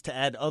space to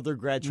add other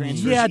grad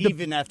transfers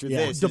even after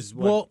this.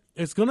 Well,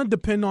 it's going to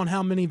depend on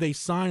how many they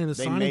sign in the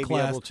signing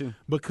class. Be able to.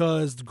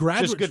 Because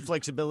just good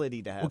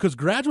flexibility to have. Because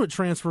graduate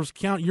transfers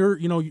count. Per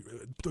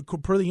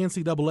the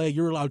NCAA,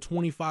 you're allowed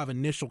 25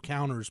 initial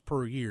counters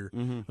per year.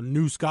 Mm-hmm.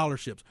 New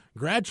scholarships.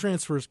 Grad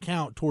transfers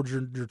count towards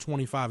your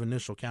 25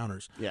 initial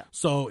counters. Yeah.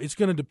 So it's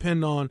going to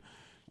depend on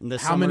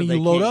how many you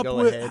load up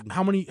with,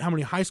 how many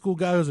high school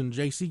guys and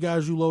JC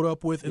guys you load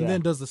up with, and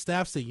then does the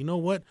staff say, you know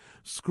what,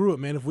 screw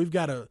it, man. If we've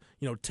got to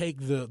take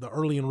the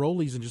early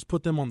enrollees and just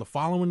put them on the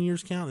following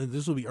year's count, and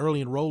this will be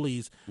early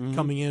enrollees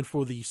coming in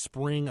for the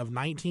spring of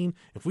 19.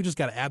 If we just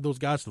got to add those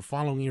guys to the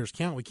following year's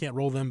count, we can't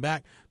roll them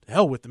back. To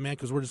hell with them, man,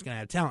 because we're just going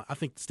to add talent. I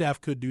think the staff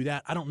could do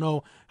that. I don't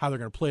know how they're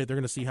going to play it. They're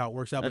going to see how it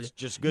works out. That's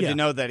just good to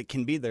know that it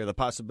can be there, the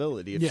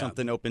possibility if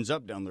something opens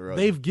up down the road.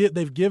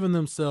 They've given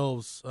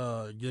themselves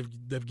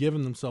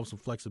some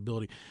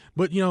flexibility.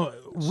 But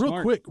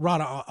real quick,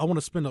 Rod, I want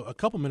to spend a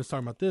couple minutes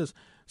talking about this.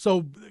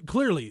 So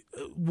clearly,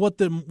 what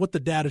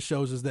the data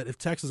shows is that if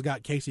Texas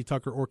got Casey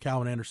Tucker or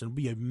Calvin Anderson, it would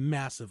be a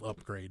massive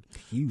upgrade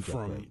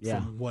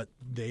from what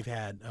they've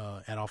had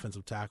at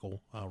offensive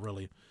tackle,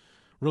 really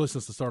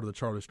since the start of the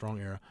Charlie Strong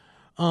era.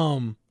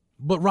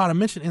 But Rod, I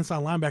mentioned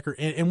inside linebacker,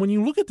 and when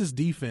you look at this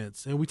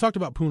defense, and we talked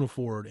about Poona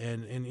Ford,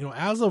 and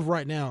as of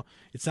right now,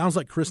 it sounds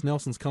like Chris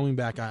Nelson's coming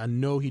back. I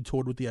know he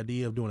toyed with the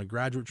idea of doing a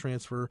graduate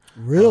transfer.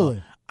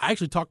 Really? I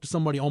actually talked to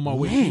somebody on my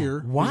way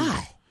here.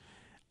 Why?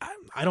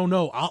 I don't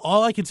know.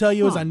 All I can tell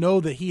you is I know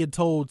that he had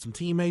told some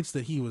teammates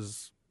that he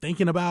was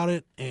thinking about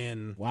it,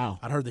 and wow,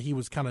 I'd heard that he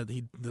was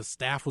the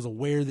staff was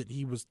aware that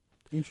he was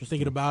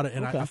thinking about it,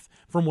 and okay.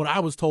 From what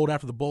I was told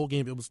after the bowl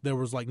game, there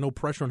was like no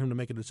pressure on him to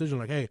make a decision.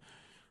 Like, hey,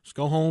 just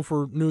go home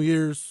for New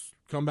Year's,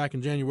 come back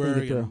in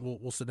January, and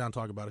we'll sit down and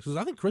talk about it. Because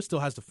I think Chris still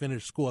has to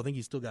finish school. I think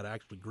he's still got to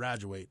actually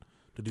graduate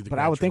to do the. But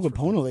I would think with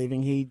Poona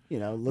leaving, he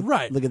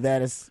look at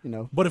that as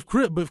But if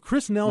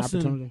Chris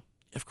Nelson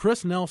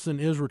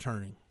is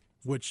returning,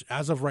 which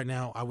as of right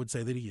now I would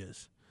say that he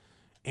is,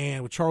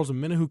 and with Charles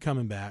Omenihu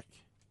coming back,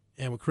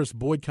 and with Chris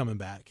Boyd coming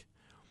back,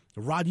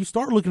 Rod, you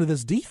start looking at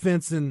this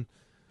defense and.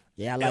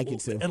 Yeah, I like it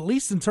too. At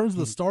least in terms of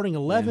the starting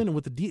 11 and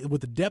with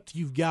the depth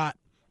you've got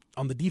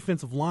on the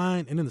defensive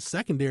line and in the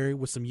secondary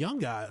with some young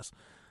guys,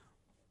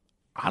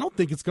 I don't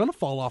think it's going to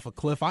fall off a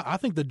cliff. I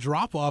think the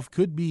drop-off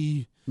could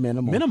be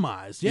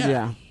minimized.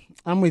 Yeah,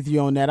 I'm with you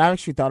on that. I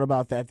actually thought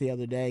about that the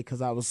other day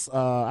because I was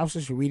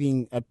actually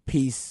reading a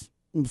piece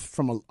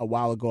from a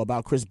while ago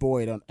about Chris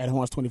Boyd at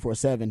Horns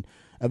 24/7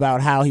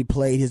 about how he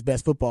played his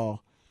best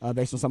football.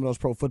 Based on some of those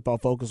Pro Football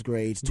Focus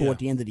grades toward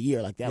the end of the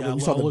year, like that, we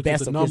saw the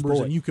best of Chris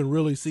Boyd, and you can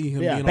really see him.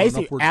 Being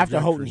basically on an after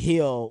trajectory. Holton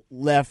Hill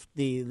left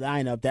the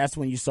lineup, that's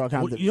when you saw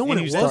kind of he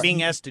was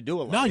being asked to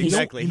do a lot. No,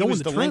 exactly. When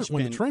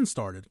the trend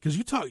started, because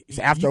it's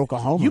after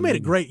Oklahoma. You made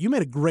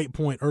a great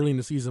point early in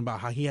the season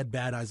about how he had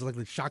bad eyes, like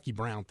the Shockey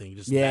Brown thing.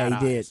 Just bad he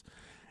eyes. Did.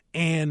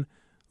 And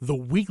the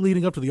week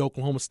leading up to the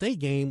Oklahoma State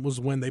game was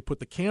when they put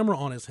the camera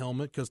on his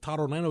helmet because Todd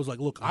Orlando was like,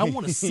 "Look, I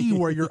want to see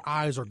where your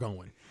eyes are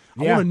going."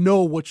 I want to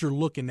know what you're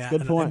looking at.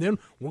 Good point. And then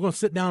we're going to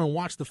sit down and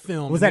watch the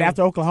film. Was that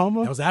after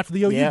Oklahoma? That was after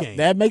the OU game.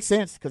 That makes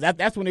sense because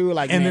that's when they were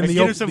like, and man, then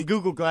get him some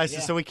Google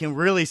glasses so we can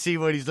really see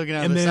what he's looking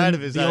at on the side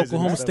of his eyes. And then the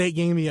Oklahoma State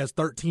game, he has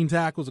 13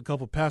 tackles, a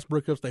couple pass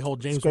breakups. They hold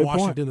James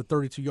Washington to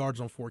 32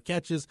 yards on 4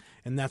 catches,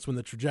 and that's when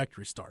the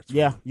trajectory starts.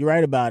 Yeah, you're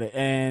right about it.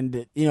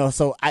 And,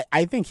 so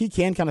I think he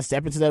can kind of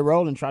step into that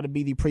role and try to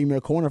be the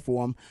premier corner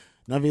for him.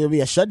 Not if he'll be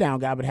a shutdown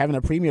guy, but having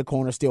a premier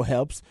corner still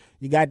helps.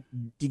 You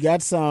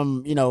got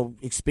some,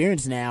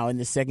 experience now in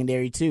the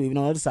secondary too. Even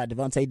on the other side,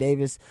 Devontae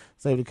Davis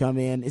is able to come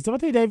in. Is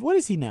Devontae Davis? What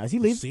is he now? Is he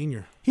leaving?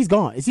 Senior. He's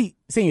gone. Is he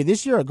senior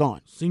this year or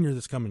gone? Senior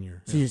this coming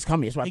year. Senior this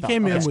coming year. That's what I thought. He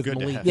came in with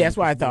Malik. Yeah, that's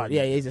what I thought.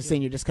 Yeah, he's a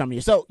senior this coming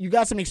year. So you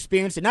got some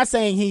experience. And not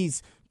saying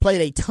he's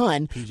played a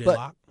ton, but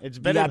Locke. It's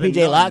better you got than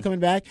PJ Locke coming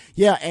back.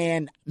 Yeah,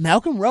 and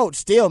Malcolm Roach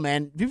still,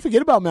 man. People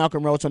forget about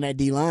Malcolm Roach on that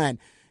D-line.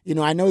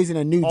 I know he's in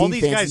a new defense. All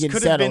these guys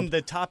could have been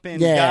the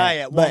top-end guy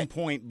at one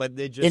point, but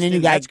they just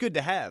didn't. That's good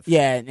to have.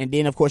 Yeah, and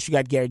then, of course, you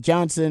got Garrett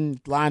Johnson,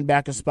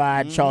 linebacker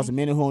spot, Charles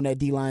Omenihu on that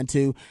D-line,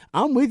 too.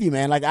 I'm with you,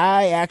 man. Like,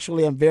 I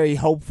actually am very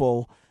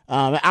hopeful,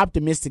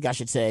 optimistic, I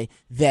should say,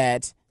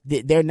 that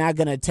they're not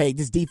going to take –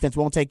 this defense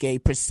won't take a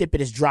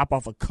precipitous drop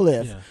off a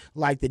cliff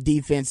like the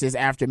defense is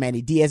after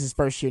Manny Diaz's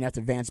first year and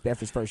after Vance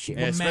Beffer's first year.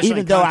 Yeah, especially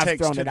even though I've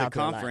thrown it out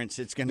conference,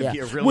 it's going to be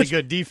a really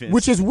good defense.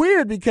 Which is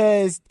weird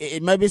because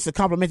maybe it's a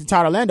compliment to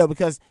Todd Orlando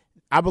because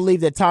I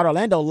believe that Todd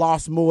Orlando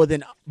lost more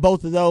than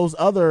both of those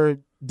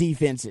other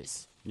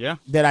defenses. Yeah,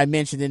 that I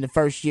mentioned in the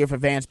first year for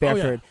Vance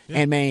Bedford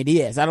and Manny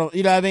Diaz. I don't,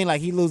 you know what I mean?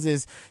 Like he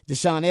loses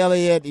Deshaun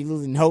Elliott, he's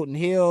losing Holton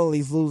Hill,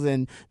 he's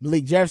losing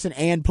Malik Jefferson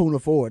and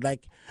Poona Ford.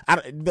 Like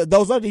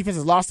those other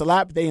defenses lost a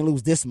lot, but they didn't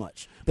lose this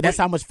much. But that's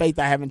how much faith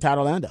I have in Todd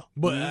Orlando.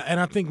 But and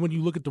I think when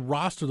you look at the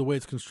roster, the way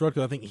it's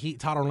constructed, I think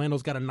Todd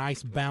Orlando's got a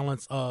nice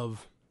balance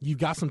of you've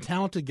got some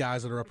talented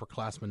guys that are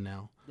upperclassmen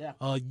now,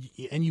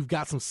 and you've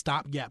got some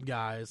stopgap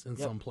guys in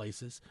some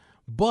places,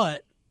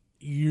 but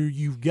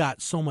you've got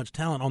so much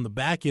talent on the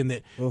back end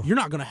that you're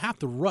not going to have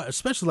to rush,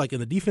 especially like in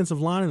the defensive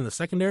line and in the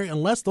secondary,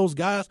 unless those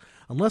guys,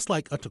 unless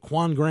like a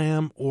Taquan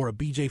Graham or a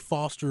B.J.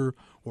 Foster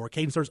or a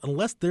Caden Sturgis,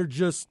 unless they're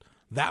just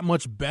that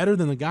much better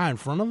than the guy in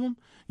front of them,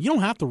 you don't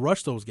have to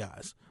rush those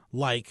guys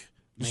like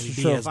Manny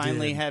Diaz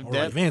finally did have or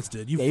depth. Vance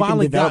did. You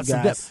finally got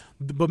some depth.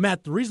 But,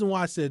 Matt, the reason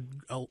why I said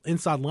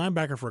inside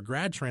linebacker for a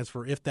grad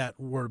transfer, if that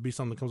were to be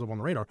something that comes up on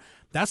the radar,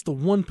 that's the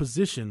one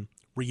position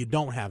where you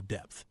don't have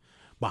depth.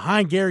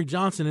 Behind Gary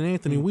Johnson and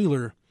Anthony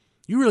Wheeler,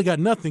 you really got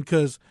nothing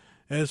because,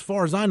 as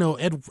far as I know,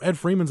 Ed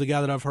Freeman's a guy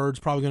that I've heard is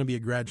probably going to be a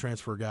grad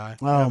transfer guy.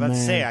 Oh, man.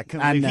 I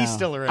couldn't believe he's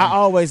still around. I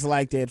always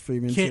liked Ed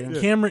Freeman.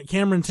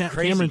 Cameron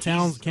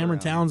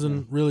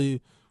Townsend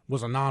really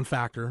was a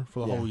non-factor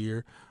for the whole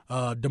year.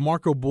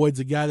 DeMarco Boyd's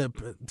a guy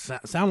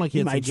that sounded like he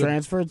had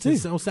transfer too.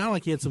 Sound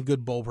like he had some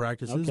good bowl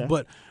practices,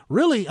 but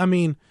really, I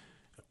mean,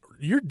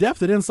 your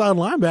depth at inside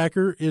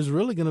linebacker is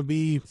really going to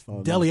be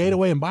Deli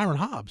Adaway and Byron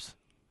Hobbs.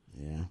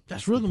 Yeah,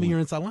 that's really going to be your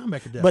inside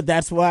linebacker depth. But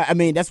that's why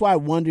I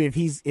wonder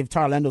if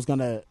Todd Orlando's going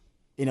to,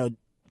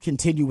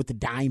 continue with the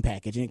dime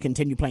package and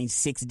continue playing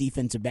 6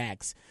 defensive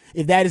backs.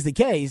 If that is the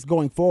case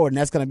going forward, and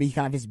that's going to be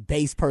kind of his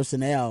base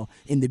personnel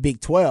in the Big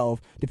 12,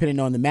 depending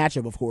on the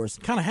matchup, of course.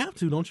 Kind of have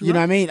to, don't you? You know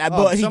what I mean?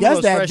 But he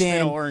does that,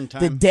 then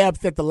the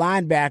depth at the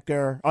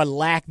linebacker or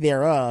lack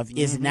thereof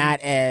is not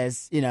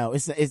as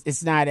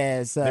it's not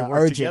as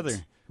urgent.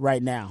 Together.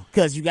 right now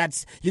because you're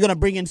going to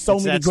bring in so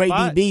many great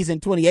spot. DBs in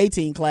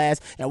 2018 class,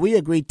 and we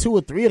agreed 2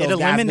 or 3 of those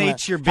guys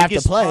eliminates your have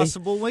biggest to play.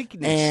 possible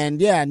weakness.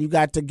 And you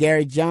got to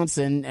Gary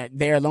Johnson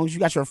there. As long as you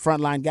got your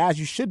frontline guys,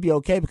 you should be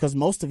okay because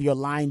most of your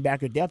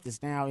linebacker depth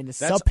is now in the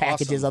sub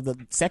packages of the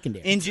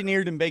secondary.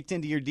 Engineered and baked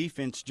into your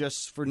defense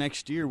just for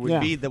next year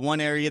would be the one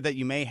area that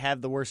you may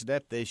have the worst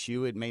depth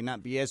issue. It may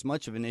not be as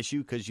much of an issue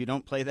because you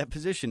don't play that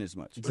position as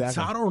much.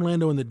 Exactly. Todd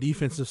Orlando and the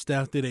defensive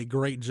staff did a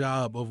great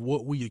job of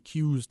what we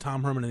accused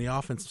Tom Herman and the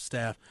offensive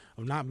staff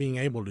of not being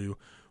able to,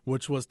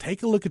 which was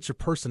take a look at your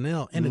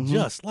personnel and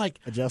adjust.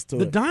 Adjust to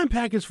the it. dime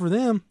package for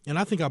them, and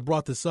I think I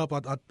brought this up.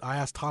 I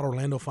asked Todd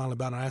Orlando finally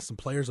about it. I asked some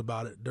players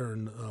about it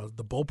during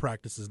the bowl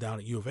practices down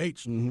at U of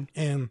H.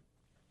 And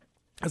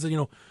I said,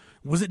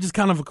 was it just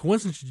kind of a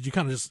coincidence? Did you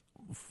kind of just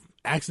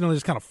accidentally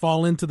just kind of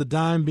fall into the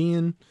dime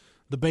being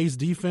the base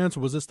defense, or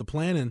was this the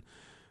plan? And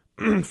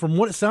from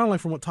what it sounded like,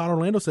 from what Todd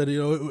Orlando said,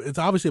 it's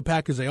obviously a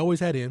package they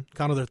always had in,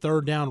 kind of their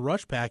third down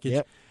rush package.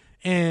 Yep.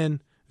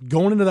 And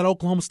going into that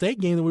Oklahoma State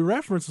game that we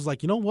referenced, was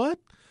like, you know what?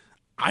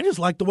 I just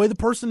like the way the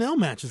personnel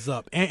matches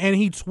up. And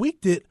he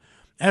tweaked it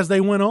as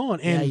they went on.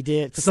 And he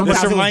did. This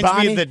reminds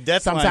me of the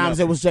death Sometimes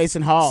lineup. it was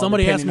Jason Hall.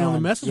 Somebody asked me on the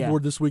message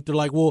board this week, they're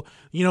like, well,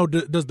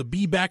 does the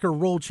B-backer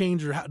role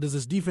change, or does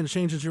this defense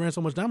change since you ran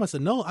so much down? I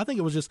said, no, I think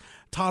it was just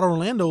Todd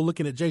Orlando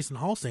looking at Jason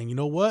Hall saying, you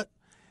know what?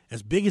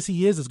 As big as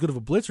he is, as good of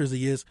a blitzer as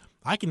he is,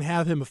 I can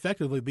have him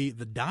effectively be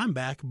the dime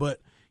back, but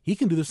he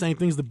can do the same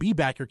things the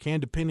B-backer can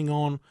depending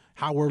on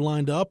how we're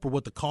lined up or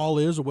what the call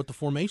is or what the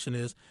formation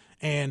is.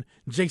 And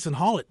Jason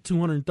Hall at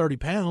 230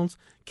 pounds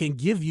can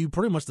give you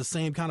pretty much the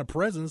same kind of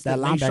presence that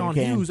Mayshawn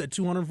Hughes at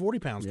 240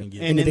 pounds can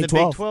give. And in the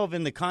Big 12,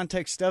 in the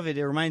context of it,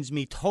 it reminds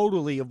me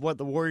totally of what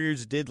the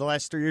Warriors did the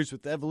last 3 years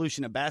with the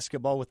evolution of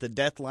basketball with the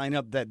death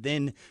lineup that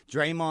then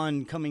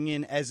Draymond coming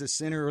in as a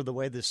center, or the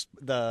way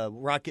the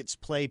Rockets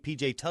play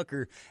P.J.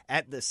 Tucker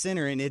at the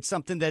center. And it's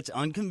something that's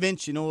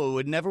unconventional. It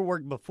would never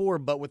work before,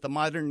 but with the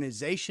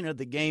modernization of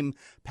the game,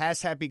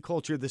 pass-happy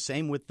culture, the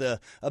same with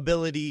the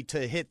ability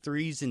to hit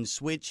threes and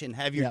switch and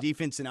have your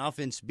defense and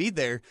offense be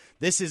there.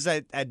 This is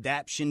an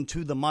adaptation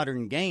to the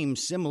modern game,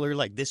 similar.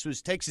 Like, this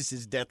was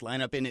Texas's death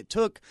lineup, and it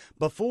took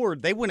before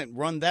they wouldn't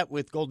run that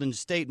with Golden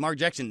State. Mark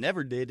Jackson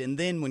never did, and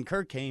then when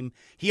Kirk came,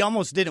 he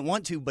almost didn't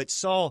want to, but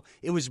saw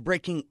it was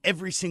breaking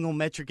every single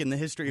metric in the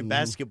history of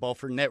basketball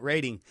for net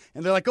rating.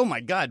 And they're like, oh my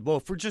God, well,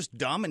 if we're just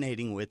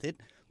dominating with it,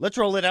 let's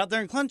roll it out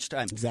there in crunch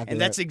time. Exactly. And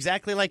that's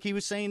exactly like he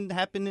was saying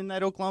happened in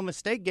that Oklahoma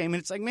State game.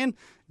 And it's like, man,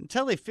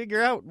 until they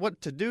figure out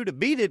what to do to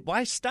beat it,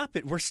 why stop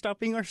it? We're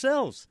stopping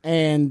ourselves.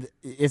 And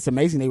it's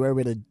amazing they were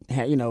able to,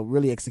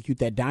 really execute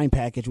that dime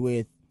package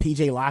with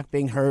P.J. Locke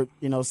being hurt,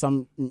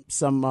 some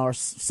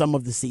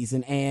of the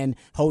season, and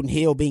Holden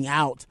Hill being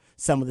out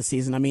some of the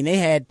season. I mean, they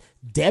had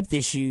depth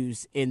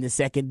issues in the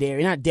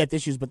secondary. Not depth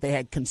issues, but they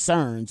had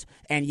concerns,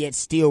 and yet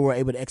still were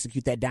able to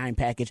execute that dime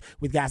package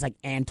with guys like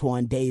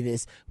Antoine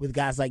Davis, with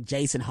guys like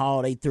Jason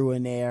Hall they threw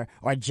in there,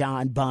 or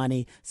John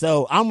Bonney.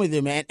 So I'm with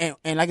you, man.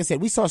 And like I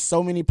said, we saw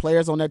so many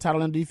players on that Todd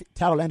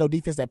Orlando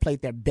defense that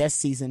played their best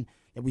season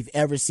that we've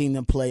ever seen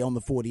them play on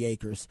the 40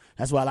 acres.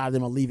 That's why a lot of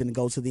them are leaving to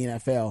go to the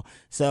NFL.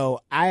 So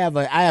I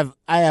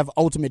have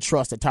ultimate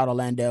trust that Todd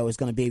Orlando is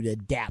going to be able to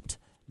adapt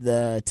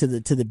to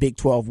the Big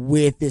 12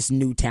 with this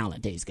new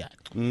talent that he's got.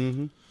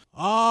 Mm-hmm.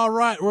 All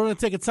right, we're going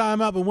to take a time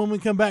out, but when we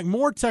come back,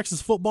 more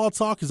Texas football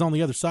talk is on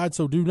the other side,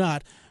 so do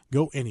not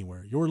go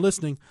anywhere. You're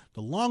listening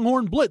to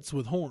Longhorn Blitz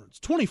with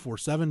Horns,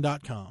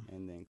 247.com.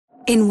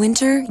 In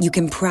winter, you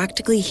can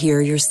practically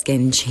hear your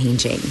skin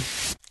changing.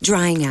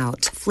 Drying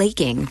out,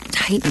 flaking,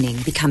 tightening,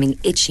 becoming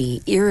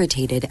itchy,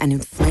 irritated, and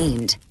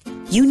inflamed.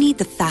 You need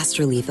the fast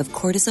relief of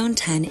Cortisone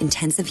 10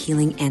 Intensive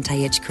Healing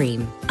Anti-Itch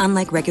Cream.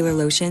 Unlike regular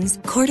lotions,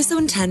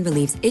 Cortisone 10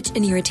 relieves itch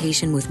and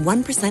irritation with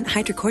 1%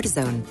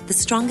 hydrocortisone, the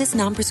strongest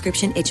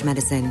non-prescription itch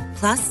medicine,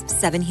 plus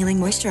 7 healing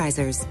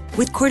moisturizers.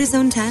 With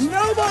Cortisone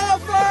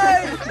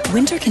 10,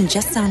 winter can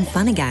just sound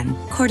fun again.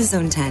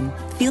 Cortisone 10.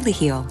 Feel the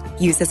heal.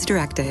 Use as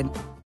directed.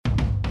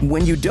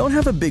 When you don't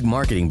have a big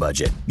marketing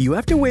budget, you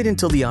have to wait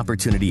until the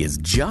opportunity is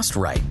just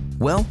right.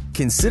 Well,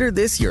 consider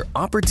this your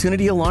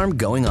opportunity alarm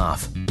going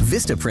off.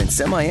 Vistaprint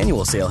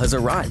semi-annual sale has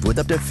arrived with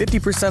up to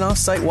 50% off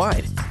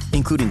site-wide,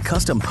 including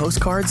custom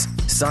postcards,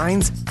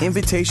 signs,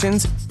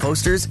 invitations,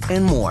 posters,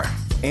 and more.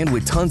 And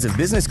with tons of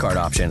business card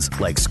options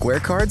like Square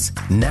Cards,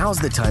 now's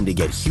the time to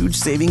get huge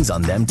savings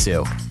on them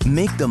too.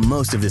 Make the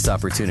most of this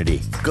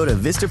opportunity. Go to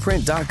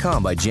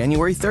Vistaprint.com by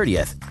January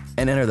 30th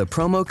and enter the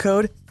promo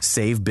code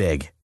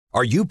SAVEBIG.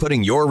 Are you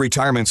putting your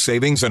retirement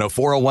savings in a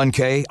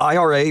 401k,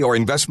 IRA, or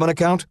investment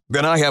account?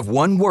 Then I have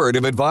one word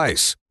of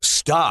advice.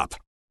 Stop.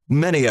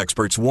 Many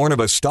experts warn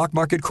of a stock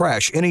market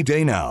crash any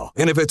day now.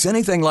 And if it's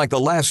anything like the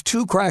last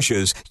 2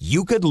 crashes,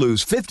 you could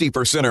lose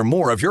 50% or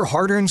more of your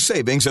hard-earned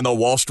savings in the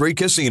Wall Street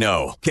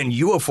casino. Can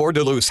you afford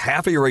to lose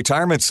half of your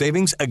retirement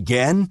savings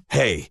again?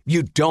 Hey,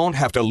 you don't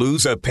have to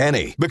lose a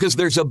penny because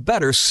there's a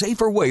better,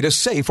 safer way to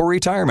save for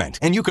retirement.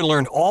 And you can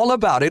learn all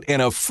about it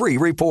in a free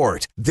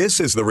report.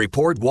 This is the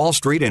report Wall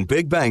Street and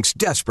big banks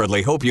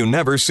desperately hope you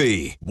never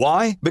see.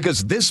 Why?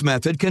 Because this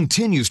method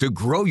continues to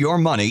grow your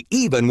money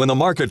even when the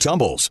market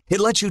tumbles. It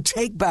lets you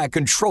take back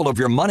control of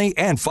your money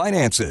and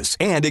finances,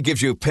 and it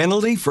gives you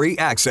penalty-free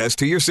access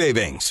to your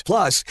savings.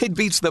 Plus, it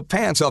beats the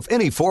pants off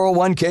any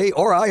 401k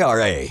or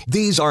IRA.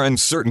 These are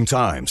uncertain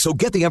times, so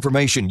get the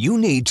information you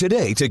need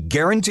today to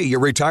guarantee your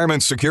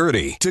retirement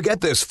security. To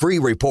get this free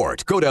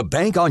report, go to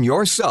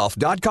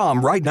bankonyourself.com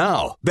right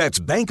now. That's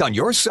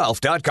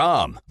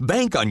bankonyourself.com.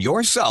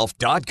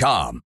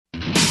 bankonyourself.com.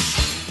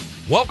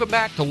 Welcome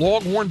back to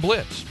Longhorn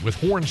Blitz with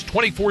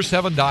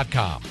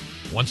horns247.com.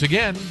 Once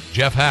again,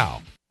 Jeff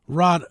Howe.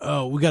 Rod,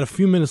 we got a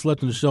few minutes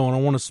left in the show, and I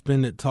want to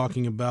spend it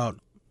talking about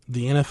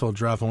the NFL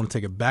draft. I want to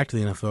take it back to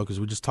the NFL because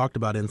we just talked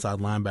about inside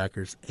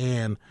linebackers.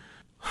 And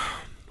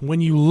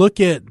when you look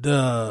at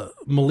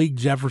Malik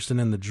Jefferson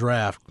in the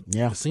draft,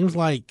 it seems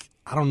like,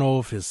 I don't know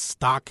if his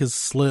stock has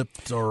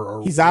slipped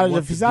or he's out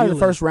of the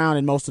first round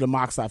in most of the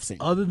mocks I've seen.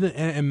 Other than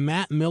and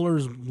Matt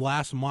Miller's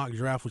last mock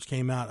draft, which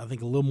came out I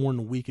think a little more than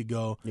a week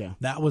ago,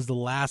 that was the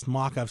last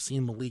mock I've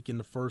seen Malik in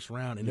the first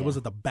round, and it was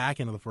at the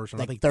back end of the first round.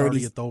 Like I think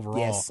 30th overall.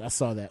 Yes, I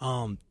saw that.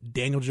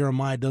 Daniel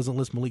Jeremiah doesn't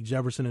list Malik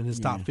Jefferson in his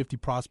top 50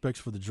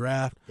 prospects for the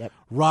draft. Yep.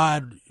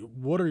 Rod,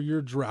 what are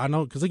your I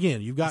know because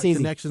again you've got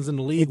connections in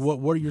the league.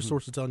 What are your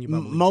sources telling you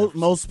about Malik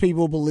most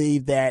people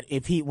believe that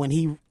when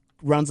he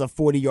runs a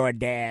 40-yard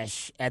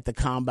dash at the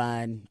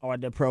combine or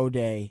the pro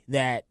day,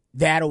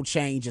 that'll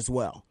change as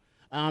well.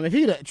 If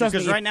he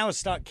because right now his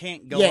stock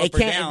can't go up or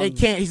down. They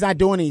can't. He's not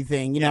doing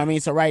anything. You know what I mean?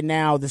 So right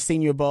now, the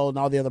Senior Bowl and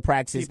all the other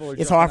practices,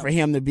 it's hard for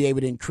him to be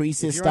able to increase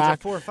his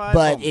stock.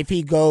 But if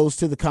he goes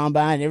to the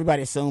combine,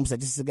 everybody assumes that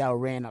this is a guy who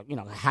ran a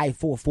high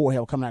 4.4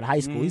 hill coming out of high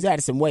school. He's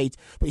added some weight,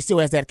 but he still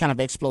has that kind of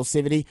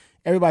explosivity.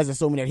 Everybody's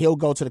assuming that he'll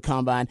go to the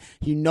combine.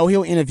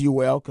 He'll interview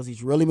well because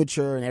he's really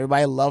mature and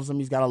everybody loves him.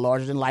 He's got a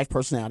larger-than-life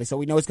personality. So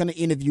we know he's going to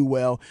interview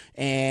well.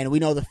 And we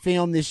know the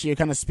film this year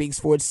kind of speaks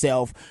for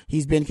itself.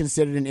 He's been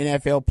considered an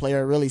NFL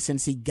player really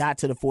since he got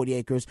to the 40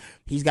 acres.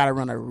 He's got to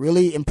run a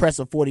really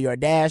impressive 40-yard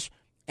dash.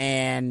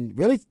 And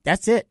really,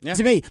 that's it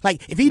to me.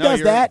 Like, if he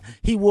does that,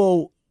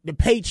 the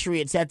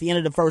Patriots at the end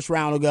of the first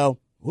round will go,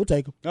 we'll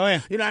take him. Oh,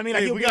 yeah. You know what I mean?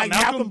 Like, he'll be like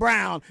Malcolm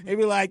Brown. He'll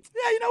be like,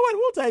 yeah, you know what?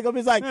 We'll take him.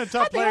 It's like,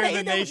 top player in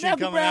the nation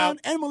Malcolm Brown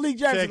and Malik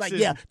Jefferson. Like,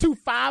 2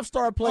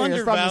 5-star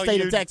players from the state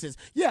of Texas.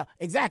 Yeah,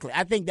 exactly.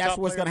 I think that's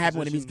what's going to happen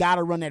with him. He's got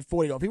to run that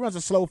 40, though. If he runs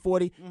a slow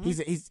 40,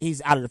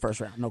 he's out of the first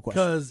round. No question.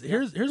 Because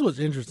here's what's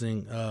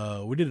interesting.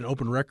 We did an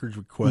open records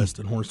request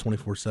at Horns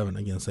 24/7.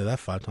 Again, say that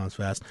 5 times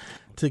fast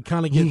to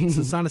kind of get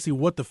to see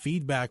what the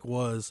feedback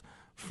was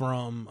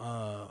from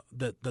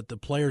that the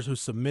players who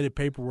submitted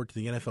paperwork to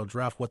the NFL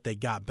draft, what they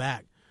got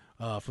back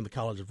from the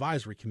College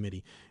Advisory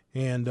Committee.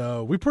 And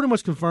we pretty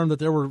much confirmed that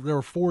there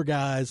were 4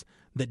 guys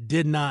that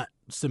did not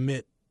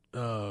submit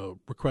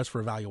requests for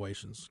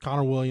evaluations.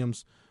 Connor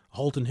Williams,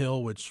 Holton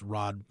Hill, which,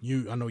 Rod,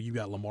 I know you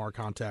got Lamar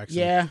contacts.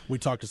 Yeah. We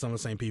talked to some of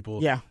the same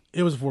people. Yeah.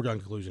 It was a foregone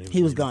conclusion.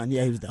 He was gone.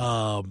 Yeah, he was done.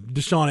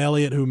 Deshaun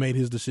Elliott, who made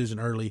his decision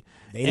early.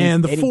 They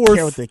and didn't the fourth,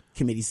 care what the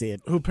committee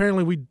said. Who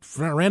apparently we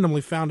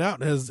randomly found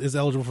out is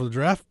eligible for the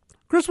draft,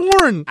 Chris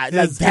Warren.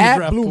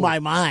 That blew my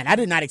mind. I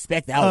did not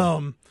expect that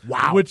one.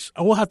 Wow. Which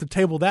we'll have to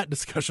table that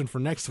discussion for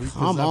next week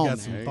because I've got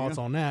some thoughts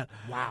on that.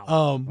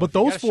 Wow. But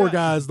those 4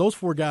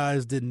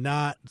 guys did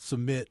not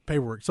submit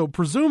paperwork. So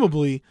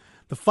presumably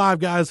the 5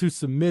 guys who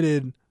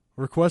submitted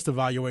request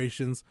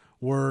evaluations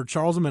were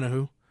Charles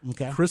Omenihu,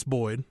 Chris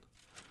Boyd,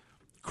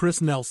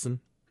 Chris Nelson,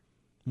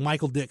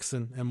 Michael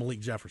Dixon, and Malik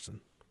Jefferson.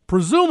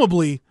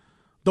 Presumably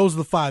those are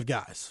the 5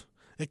 guys.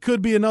 It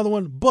could be another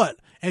one, but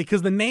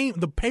because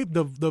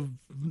the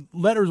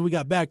letters we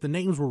got back, the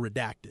names were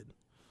redacted.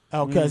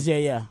 Oh, because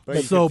yeah.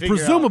 So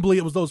presumably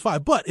it was those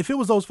 5. But if it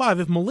was those 5,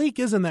 if Malik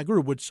is in that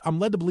group, which I'm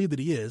led to believe that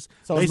he is,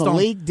 so it's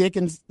Malik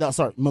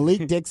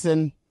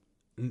Dixon,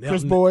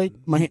 Chris Boyd,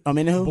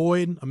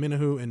 Omenihu,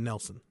 Omenihu, and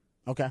Nelson.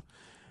 Okay.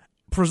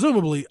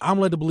 Presumably, I'm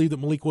led to believe that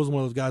Malik was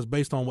one of those guys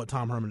based on what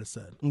Tom Herman has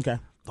said. Okay.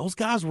 Those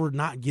guys were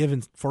not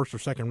given first or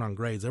second round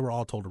grades. They were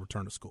all told to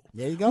return to school.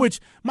 There you go. Which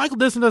Michael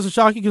Dixon doesn't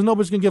shock you because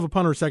nobody's going to give a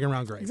punter a second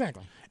round grade.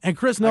 Exactly. And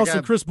Chris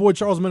Nelson, Chris Boyd,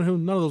 Charles Omenihu,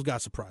 none of those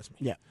guys surprised me.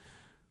 Yeah.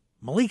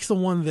 Malik's the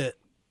one that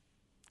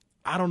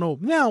I don't know.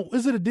 Now,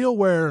 is it a deal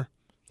where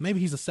maybe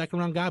he's a second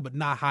round guy, but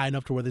not high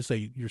enough to where they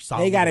say you're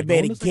solid? They got to be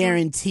able to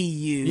guarantee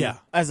you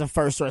as a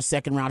first or a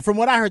second round. From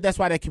what I heard, that's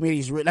why that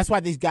committee that's why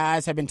these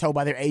guys have been told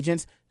by their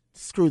agents,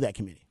 screw that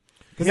committee.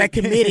 Because that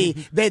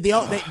committee,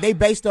 they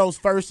base those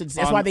first. And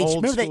that's why they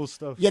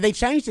stuff. Yeah, they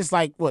changed this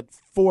 4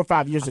 or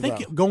 5 years ago. I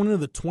think going into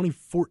the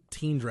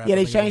 2014 draft. Yeah,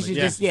 they changed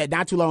it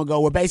not too long ago.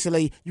 Where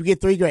basically you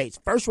get 3 grades: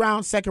 first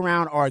round, second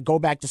round, or go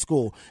back to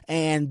school.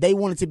 And they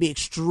want it to be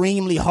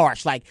extremely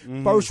harsh.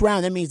 First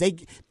round, that means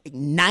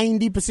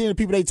 90% of the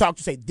people they talk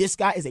to say this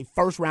guy is a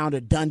first rounder,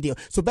 done deal.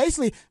 So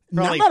basically,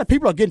 not a lot of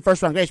people are getting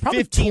first round grades.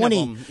 Probably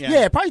 20.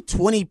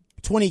 Probably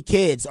 20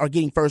 kids are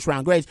getting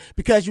first-round grades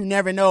because you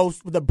never know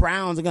the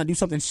Browns are going to do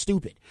something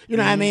stupid. You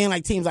know what I mean?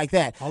 Like teams like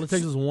that. All it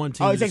takes is one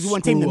team. All it takes is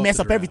one team to mess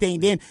up everything.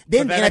 Then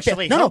that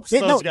actually helps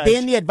those guys.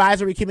 Then the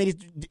advisory committee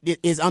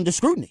is under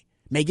scrutiny.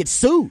 May get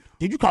sued.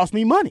 Did you cost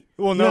me money?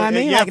 Well, no, you know what I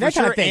mean? Yeah, that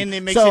kind of thing. And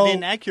it makes it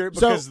inaccurate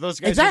because those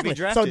guys will be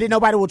drafted. So then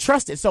nobody will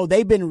trust it. So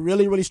they've been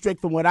really, really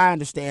strict from what I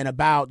understand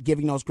about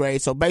giving those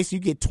grades. So basically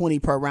you get 20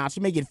 per round. So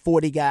you may get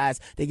 40 guys.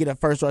 They get a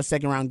first or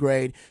second round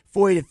grade.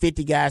 40 to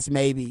 50 guys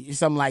maybe,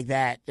 something like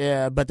that.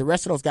 But the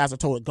rest of those guys are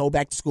told to go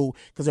back to school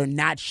because they're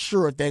not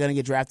sure if they're going to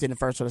get drafted in the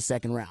first or the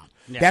second round.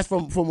 Yeah. That's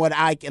from what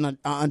I can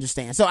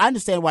understand. So I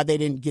understand why they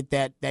didn't get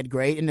that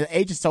grade. And the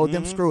agents told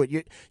them, screw it.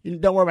 You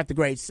don't worry about the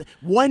grades.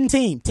 One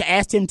team, to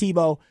ask Tim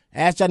Tebow,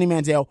 ask Johnny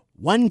Manziel,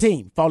 one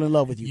team fall in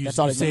love with you. That's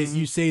all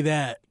you say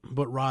that,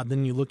 but Rod,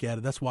 then you look at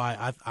it. That's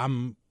why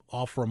I'm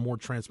all for a more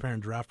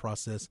transparent draft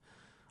process.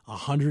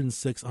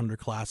 106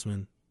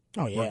 underclassmen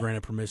were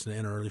granted permission to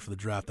enter early for the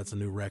draft. That's a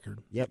new record.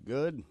 Yep.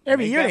 Good.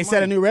 Every year they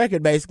set a new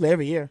record, basically,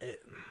 every year.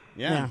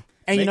 Yeah.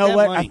 And you know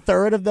what? Money. A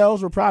third of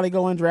those will probably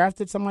go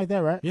undrafted, something like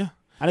that, right? Yeah.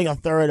 I think a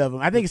third of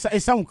them. I think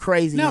it's some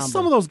crazy now, number.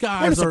 Some of those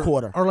guys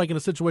are like in a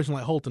situation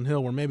like Holton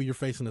Hill where maybe you're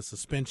facing a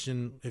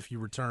suspension if you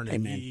return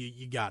and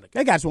you got it.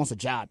 That guy just wants a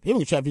job. He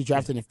won't be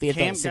drafted in the 5th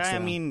or 6th round. I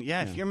mean,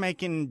 if you're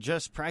making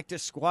just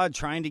practice squad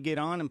trying to get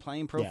on and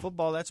playing pro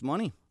football, that's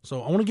money.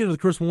 So I want to get into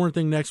the Chris Warren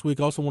thing next week.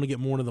 I also want to get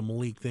more into the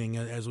Malik thing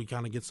as we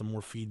kind of get some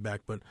more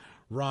feedback. But,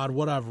 Rod,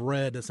 what I've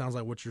read, it sounds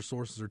like what your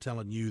sources are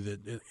telling you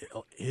that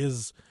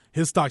his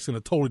stock's going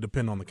to totally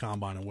depend on the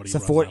combine and what he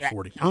runs at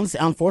 40. Honestly,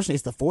 unfortunately,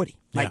 it's the 40.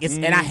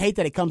 And I hate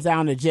that it comes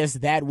down to just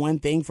that one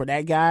thing for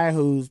that guy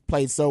who's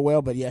played so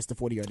well. But, yes, the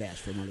 40-yard dash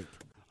for Malik.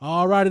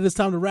 All right, it is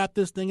time to wrap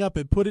this thing up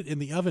and put it in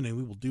the oven, and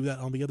we will do that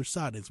on the other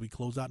side as we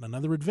close out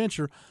another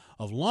adventure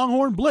of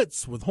Longhorn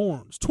Blitz with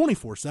Horns,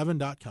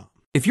 247.com.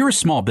 If you're a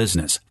small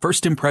business,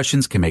 first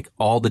impressions can make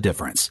all the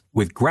difference.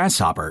 With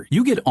Grasshopper,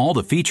 you get all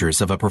the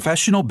features of a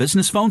professional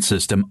business phone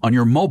system on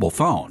your mobile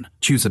phone.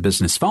 Choose a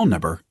business phone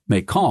number,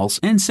 make calls,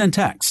 and send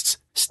texts.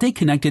 Stay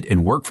connected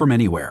and work from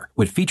anywhere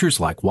with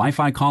features like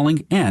Wi-Fi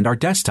calling and our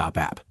desktop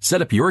app.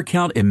 Set up your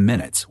account in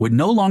minutes with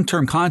no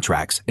long-term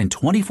contracts and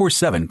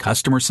 24/7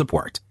 customer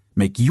support.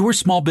 Make your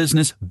small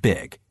business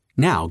big.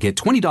 Now get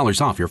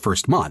 $20 off your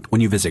first month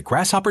when you visit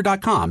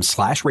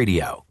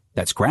grasshopper.com/radio.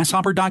 That's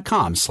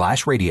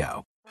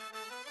grasshopper.com/radio.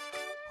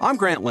 I'm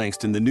Grant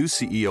Langston, the new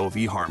CEO of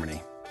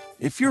eHarmony.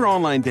 If you're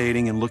online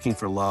dating and looking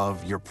for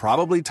love, you're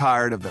probably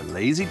tired of the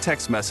lazy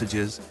text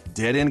messages,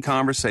 dead-end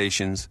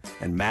conversations,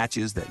 and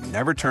matches that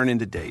never turn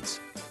into dates.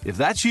 If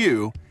that's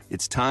you,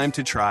 it's time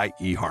to try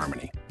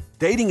eHarmony.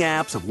 Dating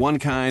apps of one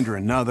kind or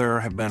another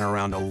have been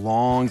around a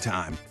long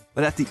time,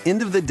 but at the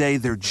end of the day,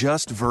 they're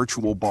just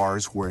virtual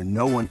bars where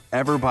no one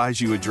ever buys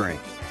you a drink.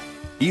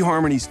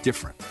 eHarmony's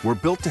different. We're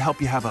built to help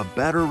you have a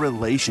better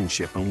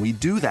relationship, and we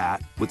do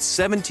that with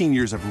 17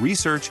 years of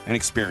research and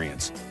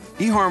experience.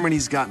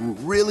 eHarmony's gotten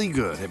really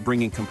good at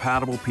bringing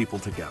compatible people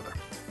together.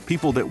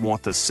 People that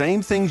want the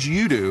same things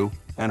you do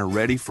and are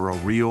ready for a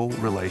real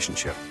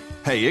relationship.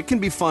 Hey, it can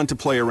be fun to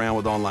play around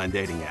with online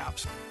dating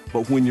apps,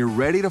 but when you're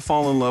ready to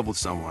fall in love with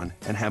someone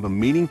and have a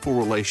meaningful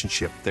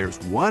relationship, there's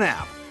one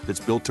app that's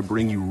built to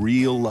bring you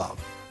real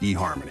love,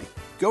 eHarmony.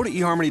 Go to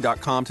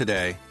eHarmony.com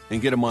today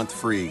and get a month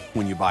free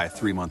when you buy a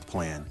 3-month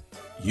plan.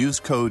 Use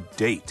code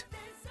DATE.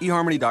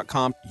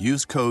 eHarmony.com,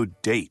 use code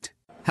DATE.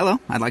 Hello,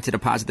 I'd like to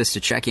deposit this to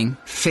checking.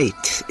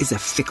 Fate is a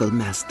fickle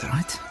master.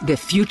 What? The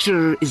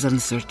future is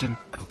uncertain.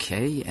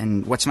 Okay,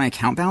 and what's my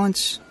account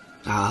balance?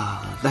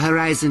 The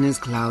horizon is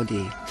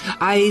cloudy.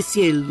 I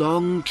see a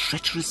long,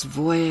 treacherous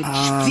voyage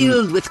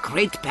filled with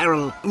great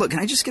peril. Look, can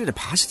I just get a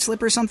deposit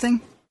slip or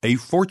something? A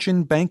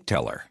fortune bank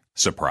teller.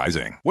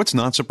 Surprising. What's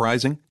not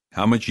surprising?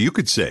 How much you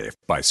could save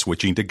by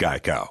switching to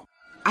Geico.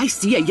 I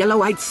see a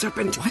yellow-eyed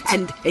serpent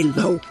and a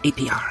low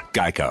APR.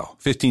 Geico.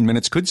 15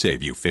 minutes could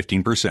save you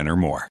 15% or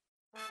more.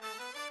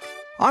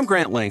 I'm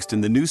Grant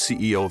Langston, the new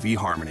CEO of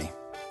eHarmony.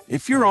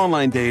 If you're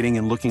online dating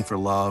and looking for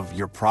love,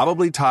 you're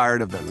probably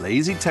tired of the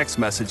lazy text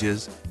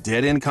messages,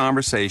 dead-end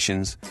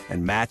conversations,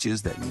 and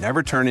matches that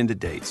never turn into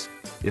dates.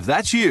 If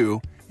that's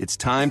you, it's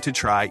time to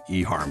try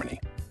eHarmony.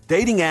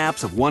 Dating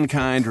apps of one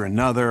kind or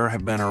another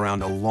have been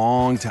around a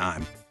long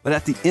time, but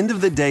at the end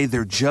of the day,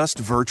 they're just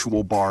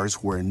virtual bars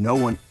where no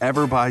one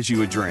ever buys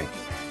you a drink.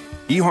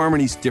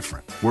 eHarmony's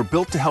different. We're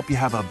built to help you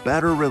have a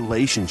better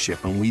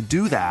relationship, and we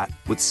do that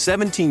with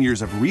 17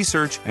 years of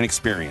research and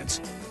experience.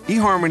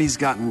 eHarmony's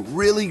gotten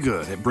really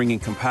good at bringing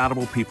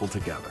compatible people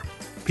together.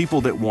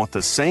 People that want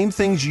the same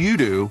things you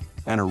do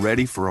and are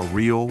ready for a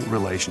real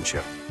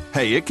relationship.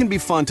 Hey, it can be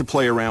fun to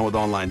play around with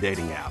online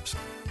dating apps,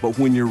 But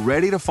when you're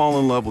ready to fall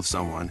in love with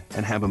someone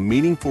and have a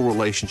meaningful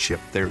relationship,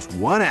 there's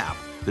one app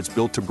that's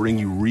built to bring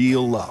you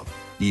real love,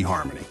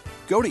 eHarmony.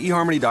 Go to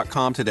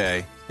eHarmony.com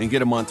today and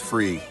get a month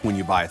free when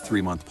you buy a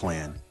 3-month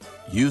plan.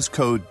 Use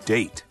code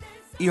DATE.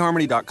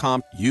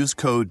 eHarmony.com, use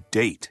code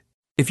DATE.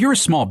 If you're a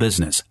small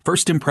business,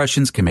 first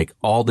impressions can make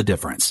all the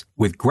difference.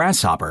 With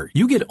Grasshopper,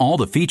 you get all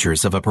the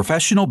features of a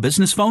professional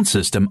business phone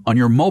system on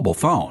your mobile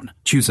phone.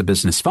 Choose a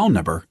business phone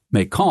number,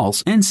 make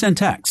calls, and send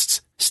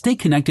texts. Stay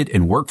connected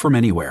and work from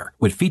anywhere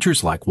with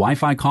features like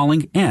Wi-Fi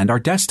calling and our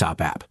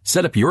desktop app.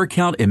 Set up your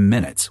account in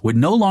minutes with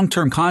no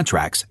long-term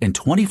contracts and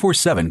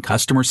 24/7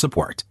 customer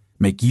support.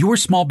 Make your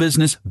small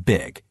business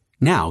big.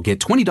 Now get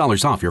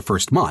 $20 off your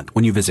first month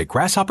when you visit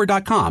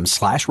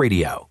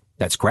grasshopper.com/radio.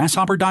 That's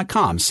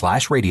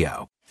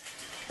grasshopper.com/radio.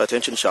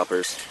 Attention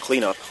shoppers,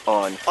 clean up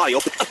on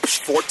aisle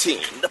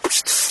 14.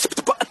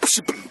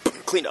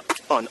 Clean up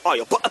on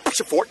aisle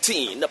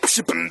 14.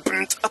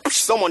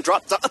 Someone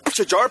dropped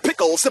a jar of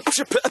pickles.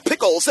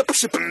 Pickles.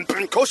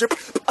 Kosher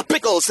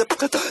pickles.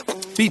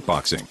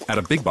 Beatboxing at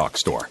a big box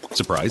store.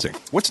 Surprising.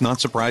 What's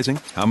not surprising?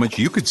 How much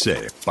you could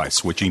save by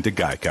switching to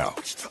Geico.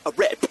 A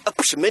red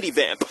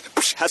minivan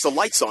has the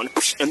lights on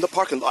in the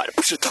parking lot.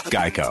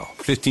 Geico.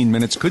 15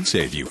 minutes could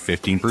save you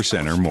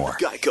 15% or more.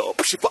 Geico.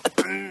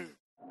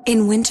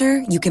 In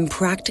winter, you can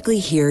practically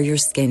hear your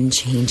skin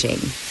changing.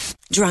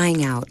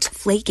 Drying out,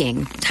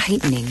 flaking,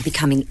 tightening,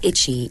 becoming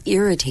itchy,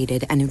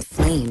 irritated, and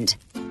inflamed.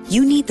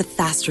 You need the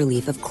fast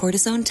relief of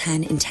Cortisone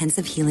 10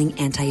 Intensive Healing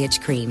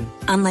Anti-Itch Cream.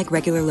 Unlike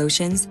regular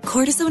lotions,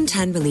 Cortisone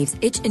 10 relieves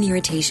itch and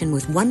irritation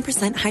with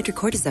 1%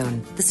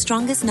 hydrocortisone, the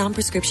strongest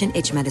non-prescription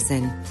itch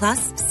medicine,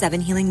 plus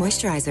 7 healing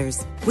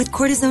moisturizers. With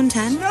Cortisone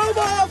 10,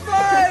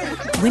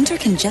 winter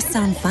can just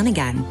sound fun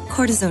again.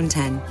 Cortisone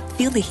 10.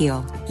 Feel the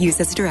heal.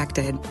 Use as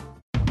directed.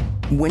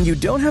 When you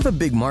don't have a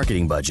big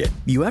marketing budget,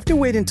 you have to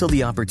wait until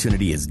the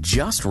opportunity is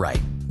just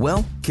right.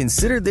 Well,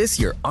 consider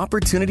this your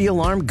opportunity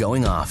alarm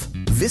going off.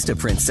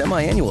 Vistaprint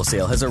semi-annual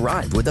sale has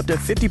arrived with up to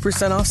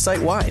 50% off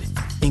site-wide,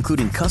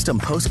 including custom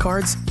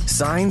postcards,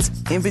 signs,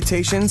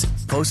 invitations,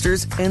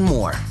 posters, and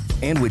more.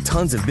 And with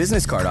tons of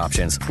business card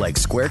options like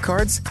Square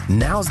Cards,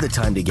 now's the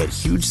time to get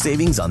huge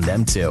savings on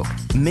them too.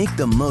 Make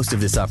the most of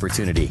this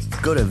opportunity.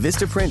 Go to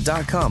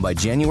Vistaprint.com by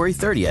January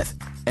 30th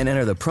and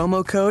enter the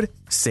promo code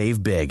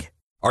SAVEBIG.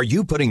 Are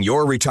you putting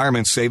your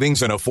retirement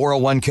savings in a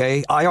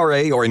 401k,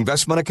 IRA, or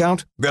investment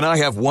account? Then I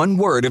have one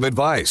word of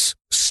advice.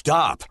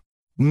 Stop.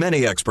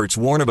 Many experts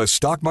warn of a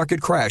stock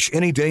market crash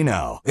any day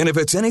now. And if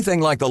it's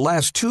anything like the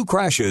last 2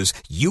 crashes,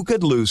 you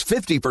could lose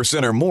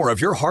 50% or more of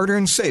your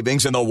hard-earned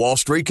savings in the Wall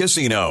Street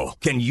casino.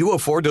 Can you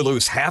afford to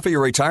lose half of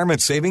your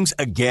retirement savings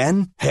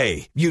again?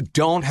 Hey, you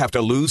don't have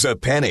to lose a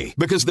penny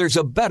because there's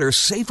a better,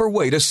 safer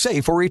way to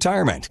save for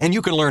retirement. And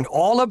you can learn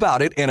all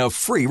about it in a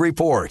free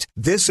report.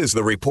 This is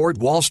the report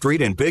Wall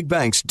Street and big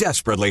banks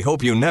desperately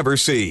hope you never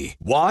see.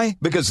 Why?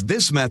 Because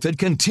this method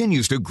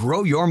continues to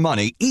grow your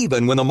money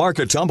even when the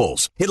market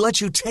tumbles. It lets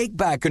you take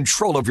back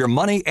control of your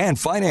money and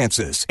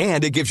finances,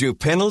 and it gives you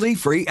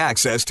penalty-free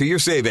access to your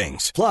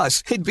savings.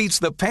 Plus, it beats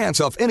the pants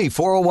off any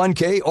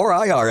 401k or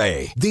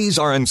IRA. These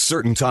are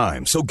uncertain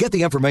times, so get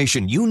the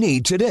information you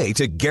need today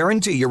to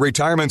guarantee your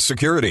retirement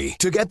security.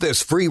 To get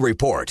this free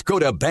report, go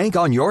to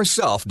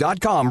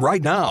bankonyourself.com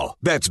right now.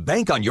 That's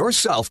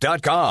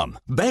bankonyourself.com.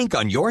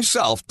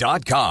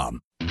 bankonyourself.com.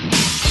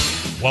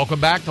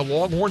 Welcome back to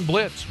Longhorn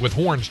Blitz with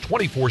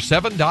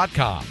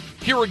horns247.com.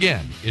 Here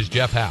again is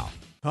Jeff Howe.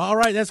 All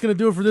right, that's going to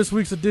do it for this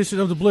week's edition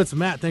of the Blitz.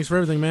 Matt, thanks for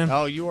everything, man.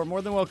 Oh, you are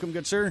more than welcome,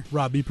 good sir.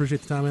 Rob B.,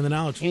 appreciate the time and the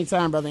knowledge.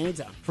 Anytime, brother,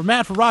 anytime. For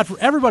Matt, for Rod, for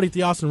everybody at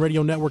the Austin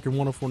Radio Network and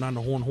 104.9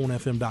 The Horn,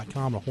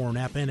 hornfm.com, the Horn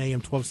app, and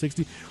AM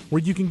 1260,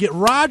 where you can get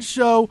Rod's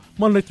show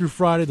Monday through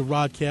Friday, the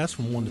Rodcast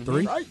from 1 to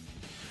 3. Right.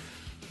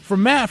 For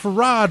Matt, for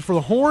Rod, for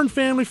the Horn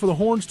family, for the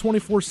Horns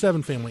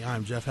 24/7 family,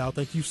 I'm Jeff Howe.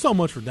 Thank you so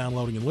much for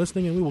downloading and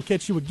listening, and we will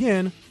catch you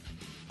again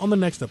on the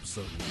next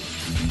episode.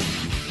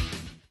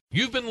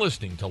 You've been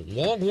listening to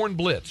Longhorn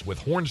Blitz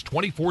with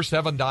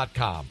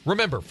horns247.com.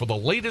 Remember, for the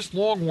latest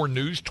Longhorn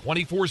news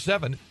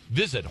 24/7,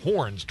 visit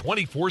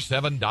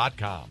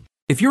horns247.com.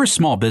 If you're a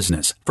small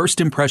business,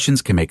 first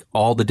impressions can make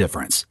all the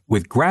difference.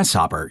 With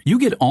Grasshopper, you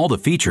get all the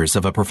features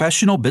of a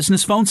professional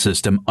business phone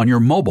system on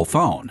your mobile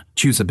phone.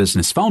 Choose a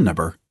business phone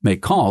number,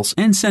 make calls,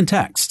 and send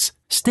texts.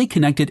 Stay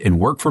connected and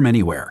work from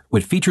anywhere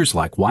with features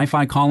like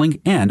Wi-Fi calling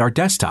and our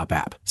desktop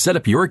app. Set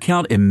up your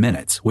account in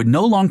minutes with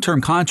no long-term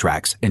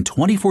contracts and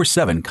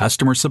 24/7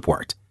 customer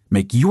support.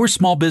 Make your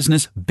small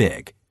business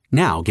big.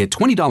 Now get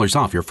 $20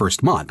 off your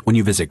first month when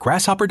you visit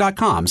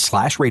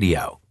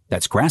grasshopper.com/radio.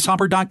 That's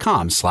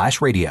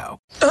grasshopper.com/radio.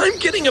 I'm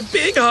getting a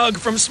big hug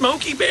from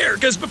Smokey Bear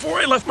because before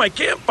I left my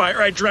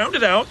campfire, I drowned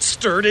it out,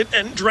 stirred it,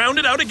 and drowned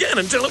it out again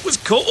until it was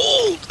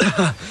cold.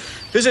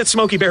 Visit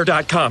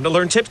SmokeyBear.com to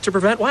learn tips to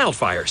prevent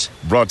wildfires.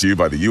 Brought to you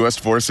by the U.S.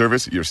 Forest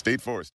Service, your state forest.